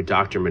guess, maybe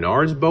Dr.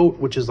 Menard's boat,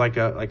 which is like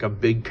a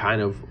big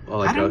kind of.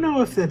 I don't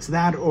know if that's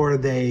that or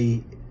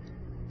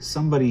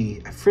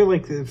somebody, I feel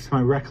like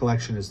my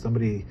recollection is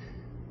somebody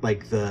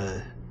like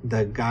the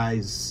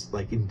guy's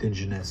like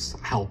indigenous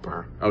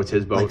helper. Oh, it's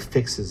his boat. Like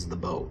fixes the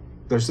boat.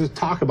 There's this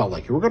talk about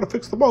like, we're gonna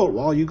fix the boat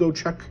while you go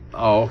check.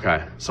 Oh,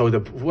 okay. So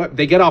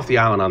they get off the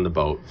island on the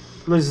boat.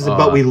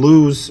 But we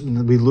lose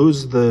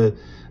the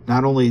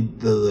not only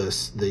the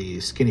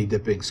skinny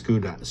dipping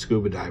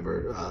scuba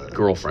diver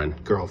girlfriend.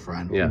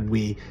 Yeah.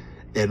 We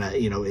in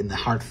the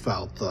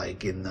heartfelt,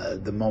 like in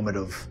the moment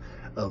of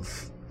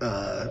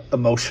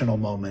emotional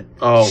moment.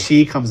 Oh,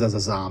 she comes as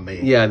a zombie.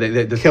 Yeah,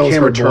 the kills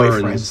camera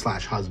her boyfriend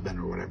 / husband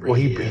or whatever.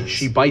 Well,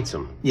 she bites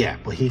him. Yeah,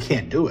 but he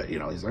can't do it.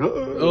 He's like,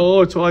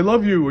 oh, so I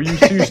love you.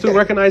 You still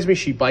recognize me?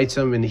 She bites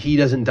him, and he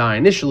doesn't die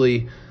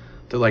initially.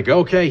 They're like,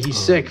 okay, he's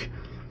sick.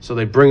 So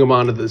they bring him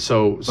onto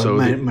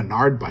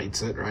Menard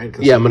bites it, right?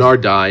 Yeah, Menard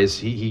dies.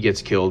 He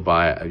gets killed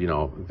by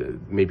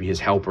maybe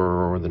his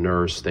helper or the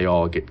nurse. They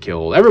all get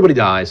killed. Everybody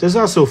dies. There's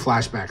also a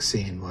flashback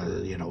scene where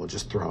we'll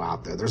just throw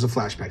out there. There's a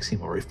flashback scene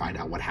where we find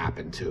out what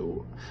happened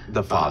to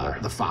the father,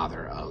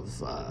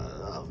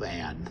 of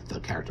Anne, the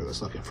character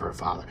that's looking for her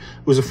father,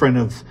 who was a friend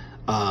of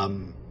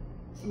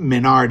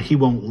Menard. He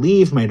won't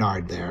leave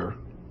Menard there,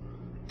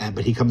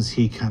 but he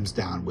comes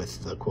down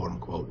with the quote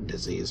unquote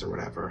disease or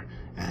whatever,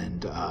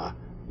 and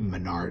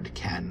Menard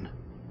can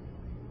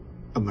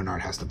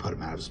Bernard has to put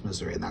him out of his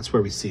misery, and that's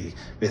where we see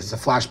there's a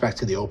flashback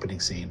to the opening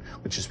scene,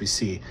 which is we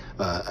see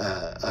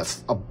a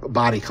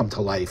body come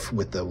to life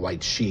with the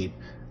white sheet,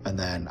 and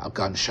then a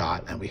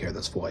gunshot, and we hear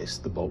this voice: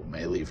 "The boat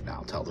may leave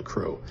now. Tell the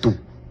crew."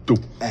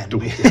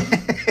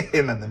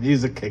 And then the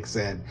music kicks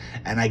in,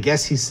 and I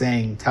guess he's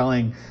saying,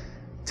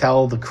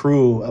 tell the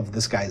crew of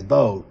this guy's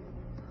boat,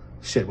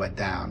 shit went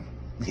down.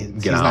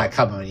 He's not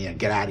coming.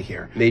 Get out of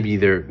here.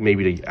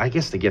 I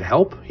guess to get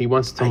help. He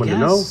wants someone to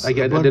know.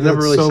 They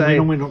never really say.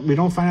 We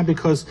don't find out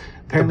because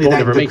apparently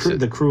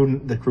the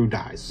crew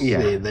dies.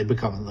 Yeah,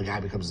 the guy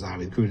becomes a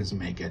zombie. The crew doesn't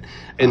make it.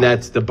 And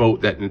that's the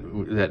boat that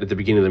at the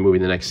beginning of the movie,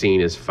 the next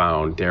scene is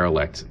found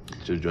derelict,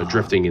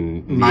 drifting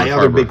in New York My other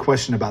Harbor. big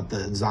question about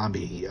the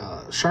zombie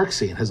shark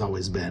scene has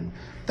always been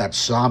that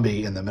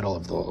zombie in the middle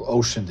of the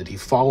ocean. Did he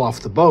fall off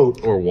the boat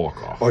or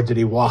walk off, or did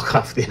he walk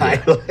off the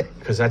island?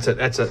 Because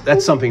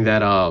that's something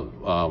that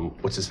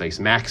what's his face,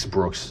 Max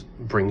Brooks,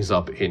 brings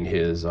up in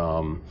his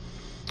World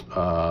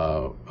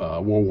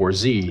War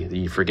Z.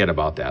 You forget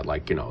about that.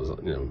 Like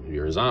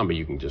you're a zombie,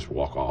 you can just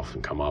walk off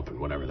and come up and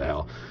whatever the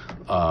hell.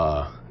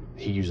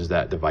 He uses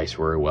that device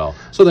very well.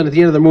 So then at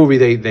the end of the movie,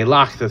 they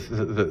lock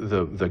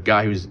the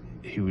guy who's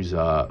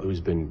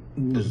been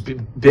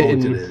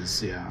bitten.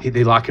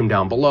 They lock him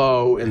down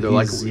below, and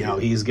they're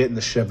he's getting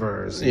the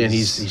shivers, and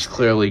he's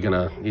clearly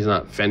he's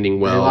not fending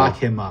well. They lock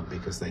him up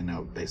because they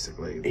know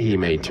basically he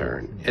may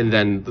turn. And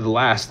then the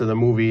last of the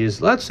movie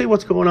is, let's see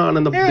what's going on,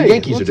 and the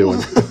Yankees are doing.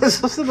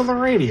 Let's listen to the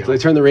radio. So they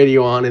turn the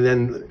radio on, and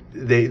then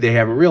they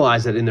haven't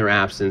realized that in their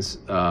absence,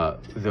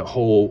 the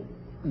whole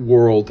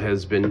world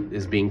is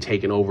being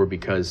taken over,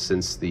 because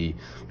since the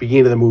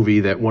beginning of the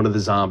movie that one of the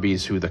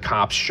zombies who the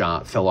cops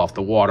shot fell off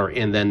the water,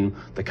 and then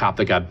the cop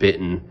that got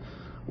bitten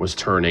was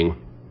turning.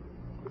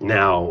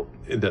 Now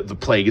the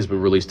plague has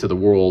been released to the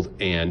world,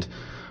 and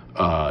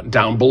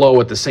down below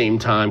at the same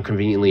time,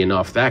 conveniently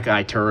enough, that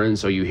guy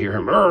turns, so you hear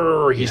him,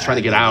 he's trying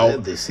to get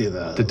out. They see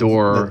the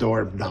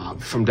door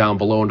knob from down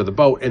below into the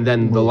boat, and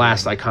then the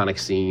last iconic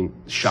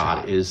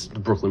shot is the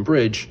Brooklyn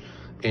Bridge.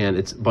 And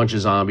it's a bunch of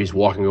zombies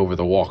walking over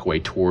the walkway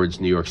towards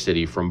New York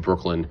City from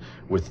Brooklyn,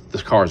 with the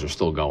cars are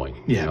still going.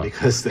 Yeah,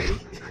 because they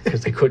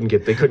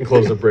couldn't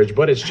close the bridge,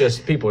 but it's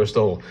just people are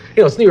still,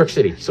 it's New York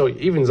City, so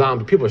even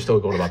zombie people are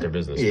still going about their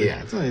business.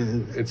 Yeah,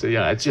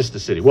 it's just the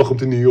city. Welcome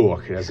to New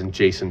York, as in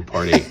Jason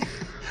Part 8.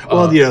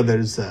 Well,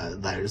 there's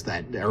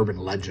that urban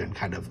legend,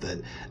 kind of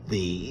the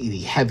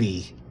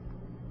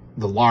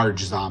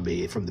large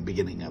zombie from the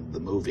beginning of the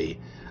movie,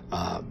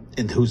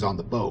 and who's on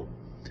the boat.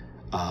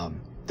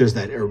 There's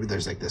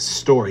like this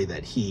story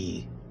that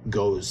he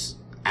goes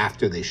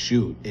after they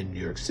shoot in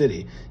New York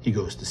City. He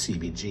goes to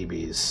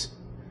CBGB's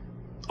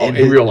in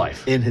real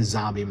life, in his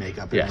zombie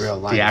makeup, in real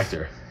life, the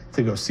actor,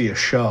 to go see a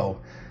show.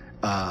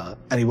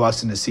 And he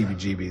walks into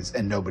CBGB's,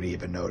 and nobody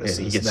even notices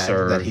he gets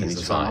served, that he's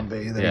a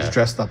zombie. That he's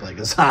dressed up like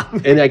a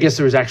zombie. And I guess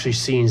there was actually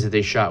scenes that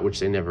they shot,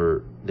 which they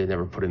never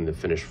put in the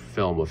finished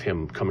film, of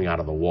him coming out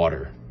of the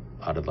water,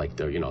 out of like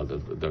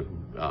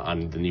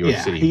on the New York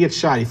City. He gets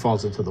shot. He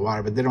falls into the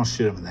water, but they don't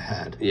shoot him in the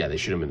head. Yeah, they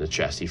shoot him in the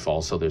chest. He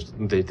falls. So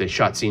they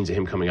shot scenes of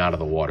him coming out of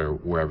the water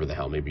wherever the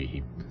hell. Maybe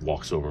he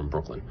walks over in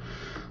Brooklyn.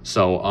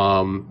 So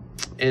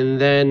and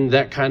then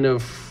that kind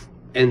of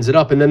ends it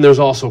up. And then there's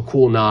also a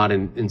cool nod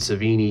in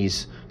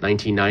Savini's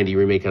 1990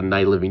 remake of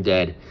Night of the Living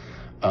Dead.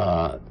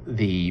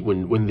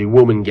 When the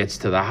woman gets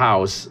to the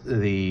house,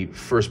 the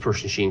first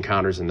person she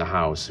encounters in the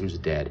house who's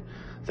dead,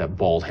 that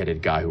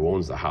bald-headed guy who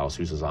owns the house,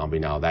 who's a zombie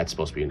now, that's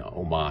supposed to be an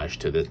homage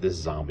to this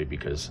zombie,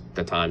 because at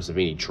the time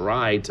Savini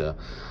tried to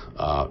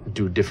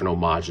do different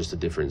homages to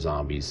different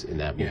zombies in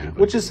that movie. Yeah,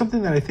 which is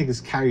something that I think is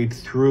carried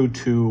through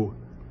to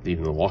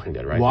even The Walking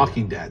Dead, right?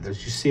 Walking Dead. You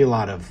see a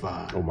lot of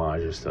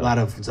homages to a lot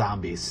of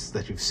zombies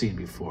that you've seen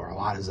before, a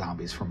lot of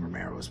zombies from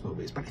Romero's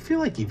movies. But I feel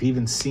like you've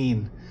even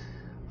seen,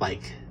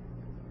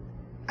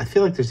 I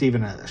feel like there's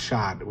even a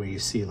shot where you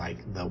see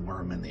like the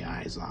worm in the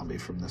eye zombie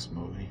from this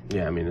movie.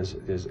 Yeah, I mean,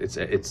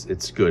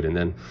 it's good. And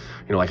then,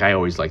 like I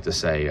always like to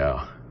say,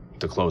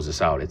 to close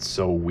this out, it's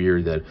so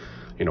weird that,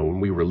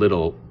 when we were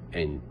little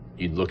and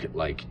you'd look at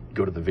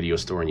go to the video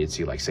store and you'd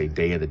see say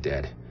Day of the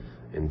Dead,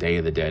 and Day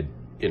of the Dead,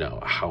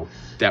 how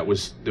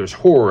there's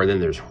horror and then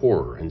there's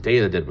horror, and Day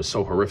of the Dead was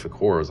so horrific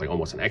horror, it was like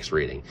almost an X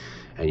rating.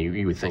 And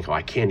you would think,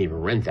 I can't even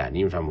rent that. And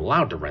even if I'm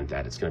allowed to rent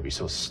that, it's going to be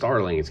so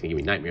startling. It's going to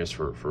give me nightmares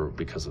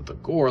because of the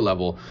gore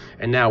level.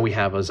 And now we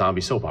have a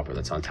zombie soap opera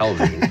that's on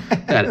television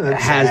that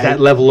has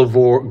that level of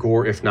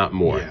gore, if not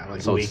more. Yeah,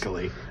 so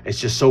weekly. It's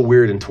just so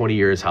weird in 20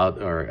 years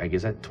or I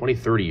guess 20,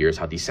 30 years,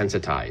 how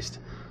desensitized.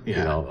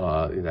 Yeah.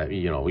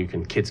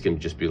 That kids can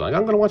just be like,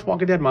 I'm going to watch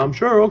Walking Dead, Mom.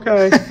 Sure,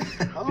 okay.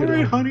 All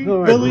right, honey, all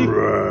right. Billy.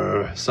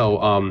 So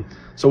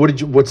what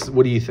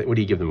do you think? What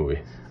do you give the movie?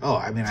 Oh,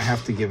 I mean, I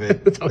have to give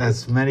it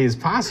as many as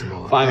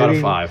possible. 5 out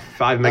of 5.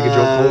 5 Mega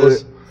Joe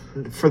Colas.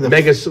 For the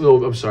Mega.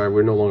 I'm sorry,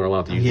 we're no longer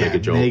allowed to use Mega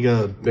Joe.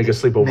 Mega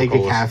sleepover Mega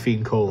colas.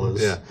 caffeine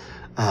colas.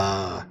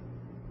 Yeah.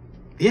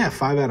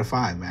 5 out of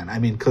 5, man. I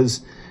mean,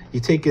 because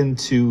you take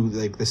into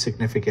the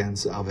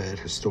significance of it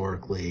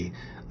historically,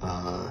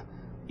 the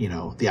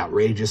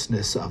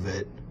outrageousness of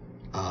it,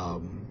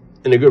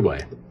 In a good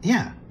way.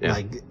 Yeah, Yeah.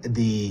 like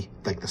the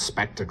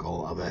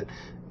spectacle of it,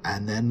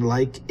 and then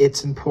like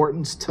its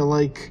importance to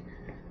like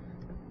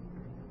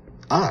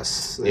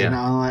us, Yeah. and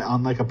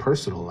on like a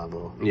personal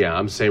level. Yeah,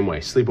 I'm the same way.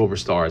 Sleepover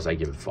Stars, I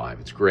give it 5.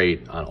 It's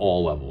great on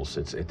all levels.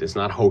 It's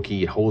not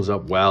hokey. It holds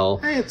up well.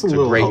 Hey, it's a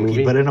little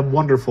hokey, but in a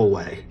wonderful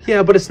way.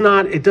 Yeah, but it's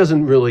not. It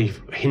doesn't really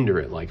hinder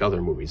it like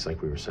other movies,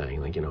 like we were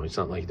saying. Like, you know, it's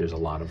not like there's a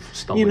lot of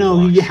stumbling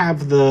blocks. You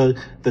have the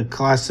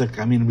classic.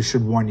 I mean, we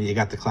should warn you. You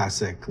got the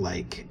classic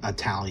like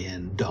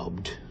Italian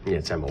dubbed Yeah,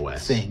 it's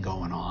MOS. thing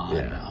going on.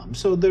 Yeah.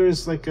 So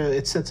there's like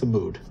it sets a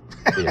mood.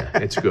 Yeah,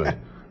 it's good.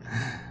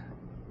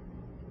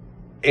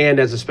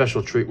 And as a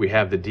special treat, we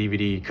have the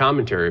DVD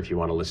commentary if you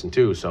want to listen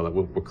to. So that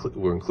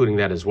we're including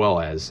that as well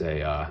as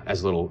a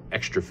little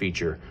extra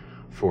feature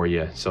for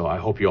you. So I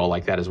hope you all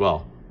like that as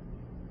well.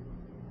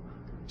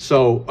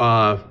 So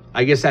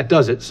I guess that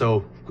does it.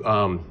 So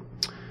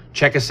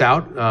check us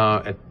out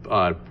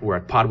we're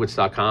at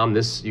podwits.com.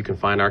 You can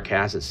find our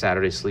cast at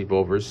Saturday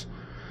Sleepovers.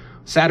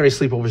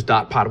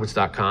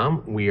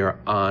 SaturdaySleepovers.podwits.com. We are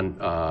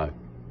on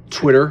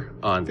Twitter,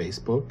 on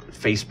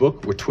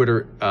Facebook. We're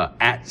Twitter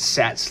at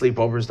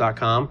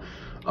satsleepovers.com.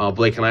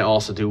 Blake and I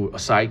also do a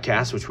side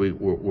cast, which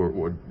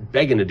we're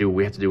begging to do.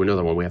 We have to do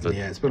another one. We have to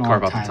It's been a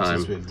carve long out the time time.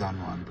 since we've done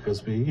one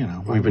because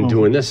we've been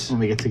doing this. when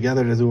we get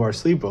together to do our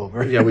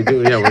sleepover. Yeah, we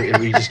do. Yeah,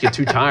 we just get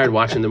too tired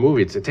watching the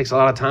movie. It takes a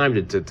lot of time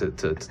to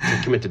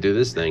commit to do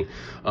this thing.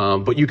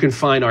 But you can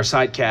find our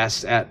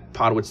sidecast at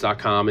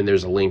podwits.com, and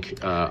there's a link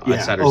on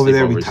Saturday over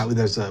there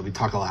Sleepovers. we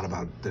talk a lot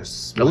about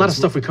there's A lot of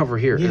stuff we cover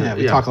here. Yeah,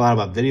 we talk a lot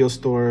about video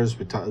stores.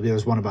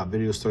 There's one about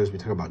video stores. We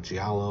talk about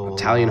Giallo,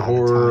 Italian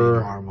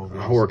horror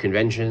movies. horror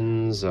conventions,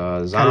 Kind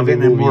of zombie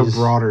in a more movies.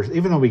 broader,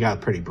 even though we got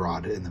pretty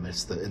broad in the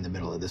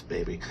middle of this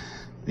baby,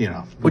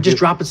 We're just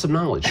dropping some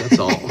knowledge. That's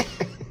all.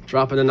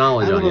 Dropping the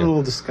knowledge having on a you.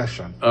 little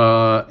discussion.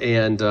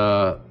 And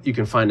you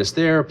can find us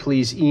there.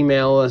 Please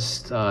email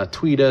us,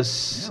 tweet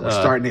us. We're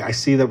starting. I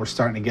see that we're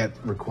starting to get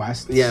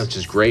requests. Yeah, which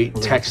is great. We're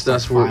gonna Text start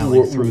us.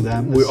 filing through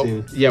them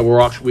to see.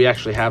 We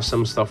actually have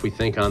some stuff we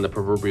think on the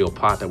proverbial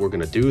pot that we're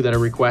going to do that are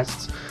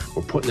requests.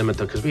 We're putting them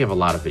because we have a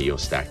lotot of videos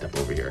stacked up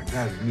over here.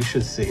 God, you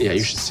should see. Yeah,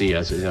 you should see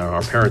us.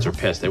 Our parents are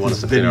pissed. They want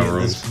us to clean our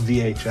rooms. This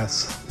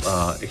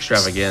VHS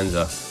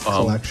Extravaganza.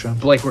 collection.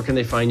 Blake, where can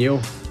they find you?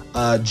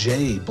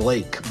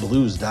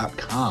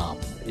 JBlakeBlues.com.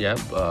 Yep.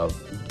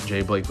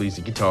 Jay Blake leads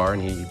the guitar,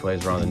 and he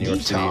plays around the New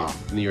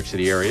York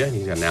City area.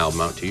 He's got an album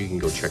out too. You can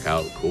go check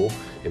out. Cool,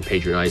 and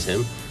patronize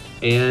him.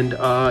 And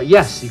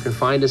yes, you can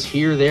find us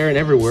here, there, and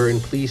everywhere.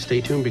 And please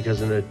stay tuned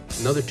because in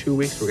another 2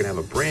 weeks we're gonna have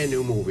a brand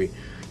new movie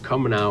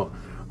coming out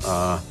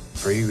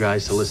for you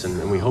guys to listen.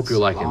 And we hope you're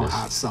liking this.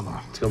 Hot summer.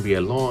 It's gonna be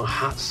a long,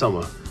 hot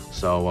summer.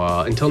 So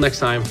until next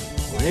time.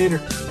 Later.